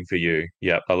I'm doing for you.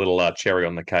 Yeah, a little cherry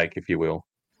on the cake, if you will.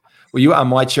 Well, you are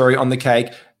my cherry on the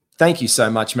cake. Thank you so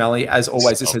much, Mally. As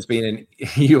always, this has been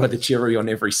you are the cherry on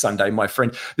every Sunday, my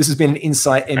friend. This has been an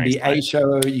Insight NBA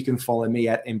show. You can follow me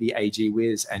at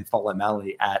NBAGWiz and follow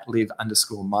Mally at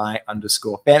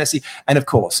live_my_fantasy. And of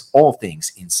course, all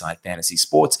things Insight Fantasy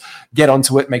Sports. Get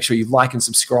onto it. Make sure you like and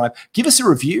subscribe. Give us a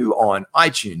review on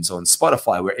iTunes, on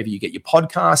Spotify, wherever you get your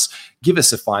podcasts. Give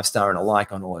us a 5-star and a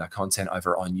like on all our content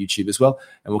over on YouTube as well.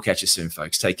 And we'll catch you soon,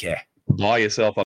 folks. Take care. Buy yourself a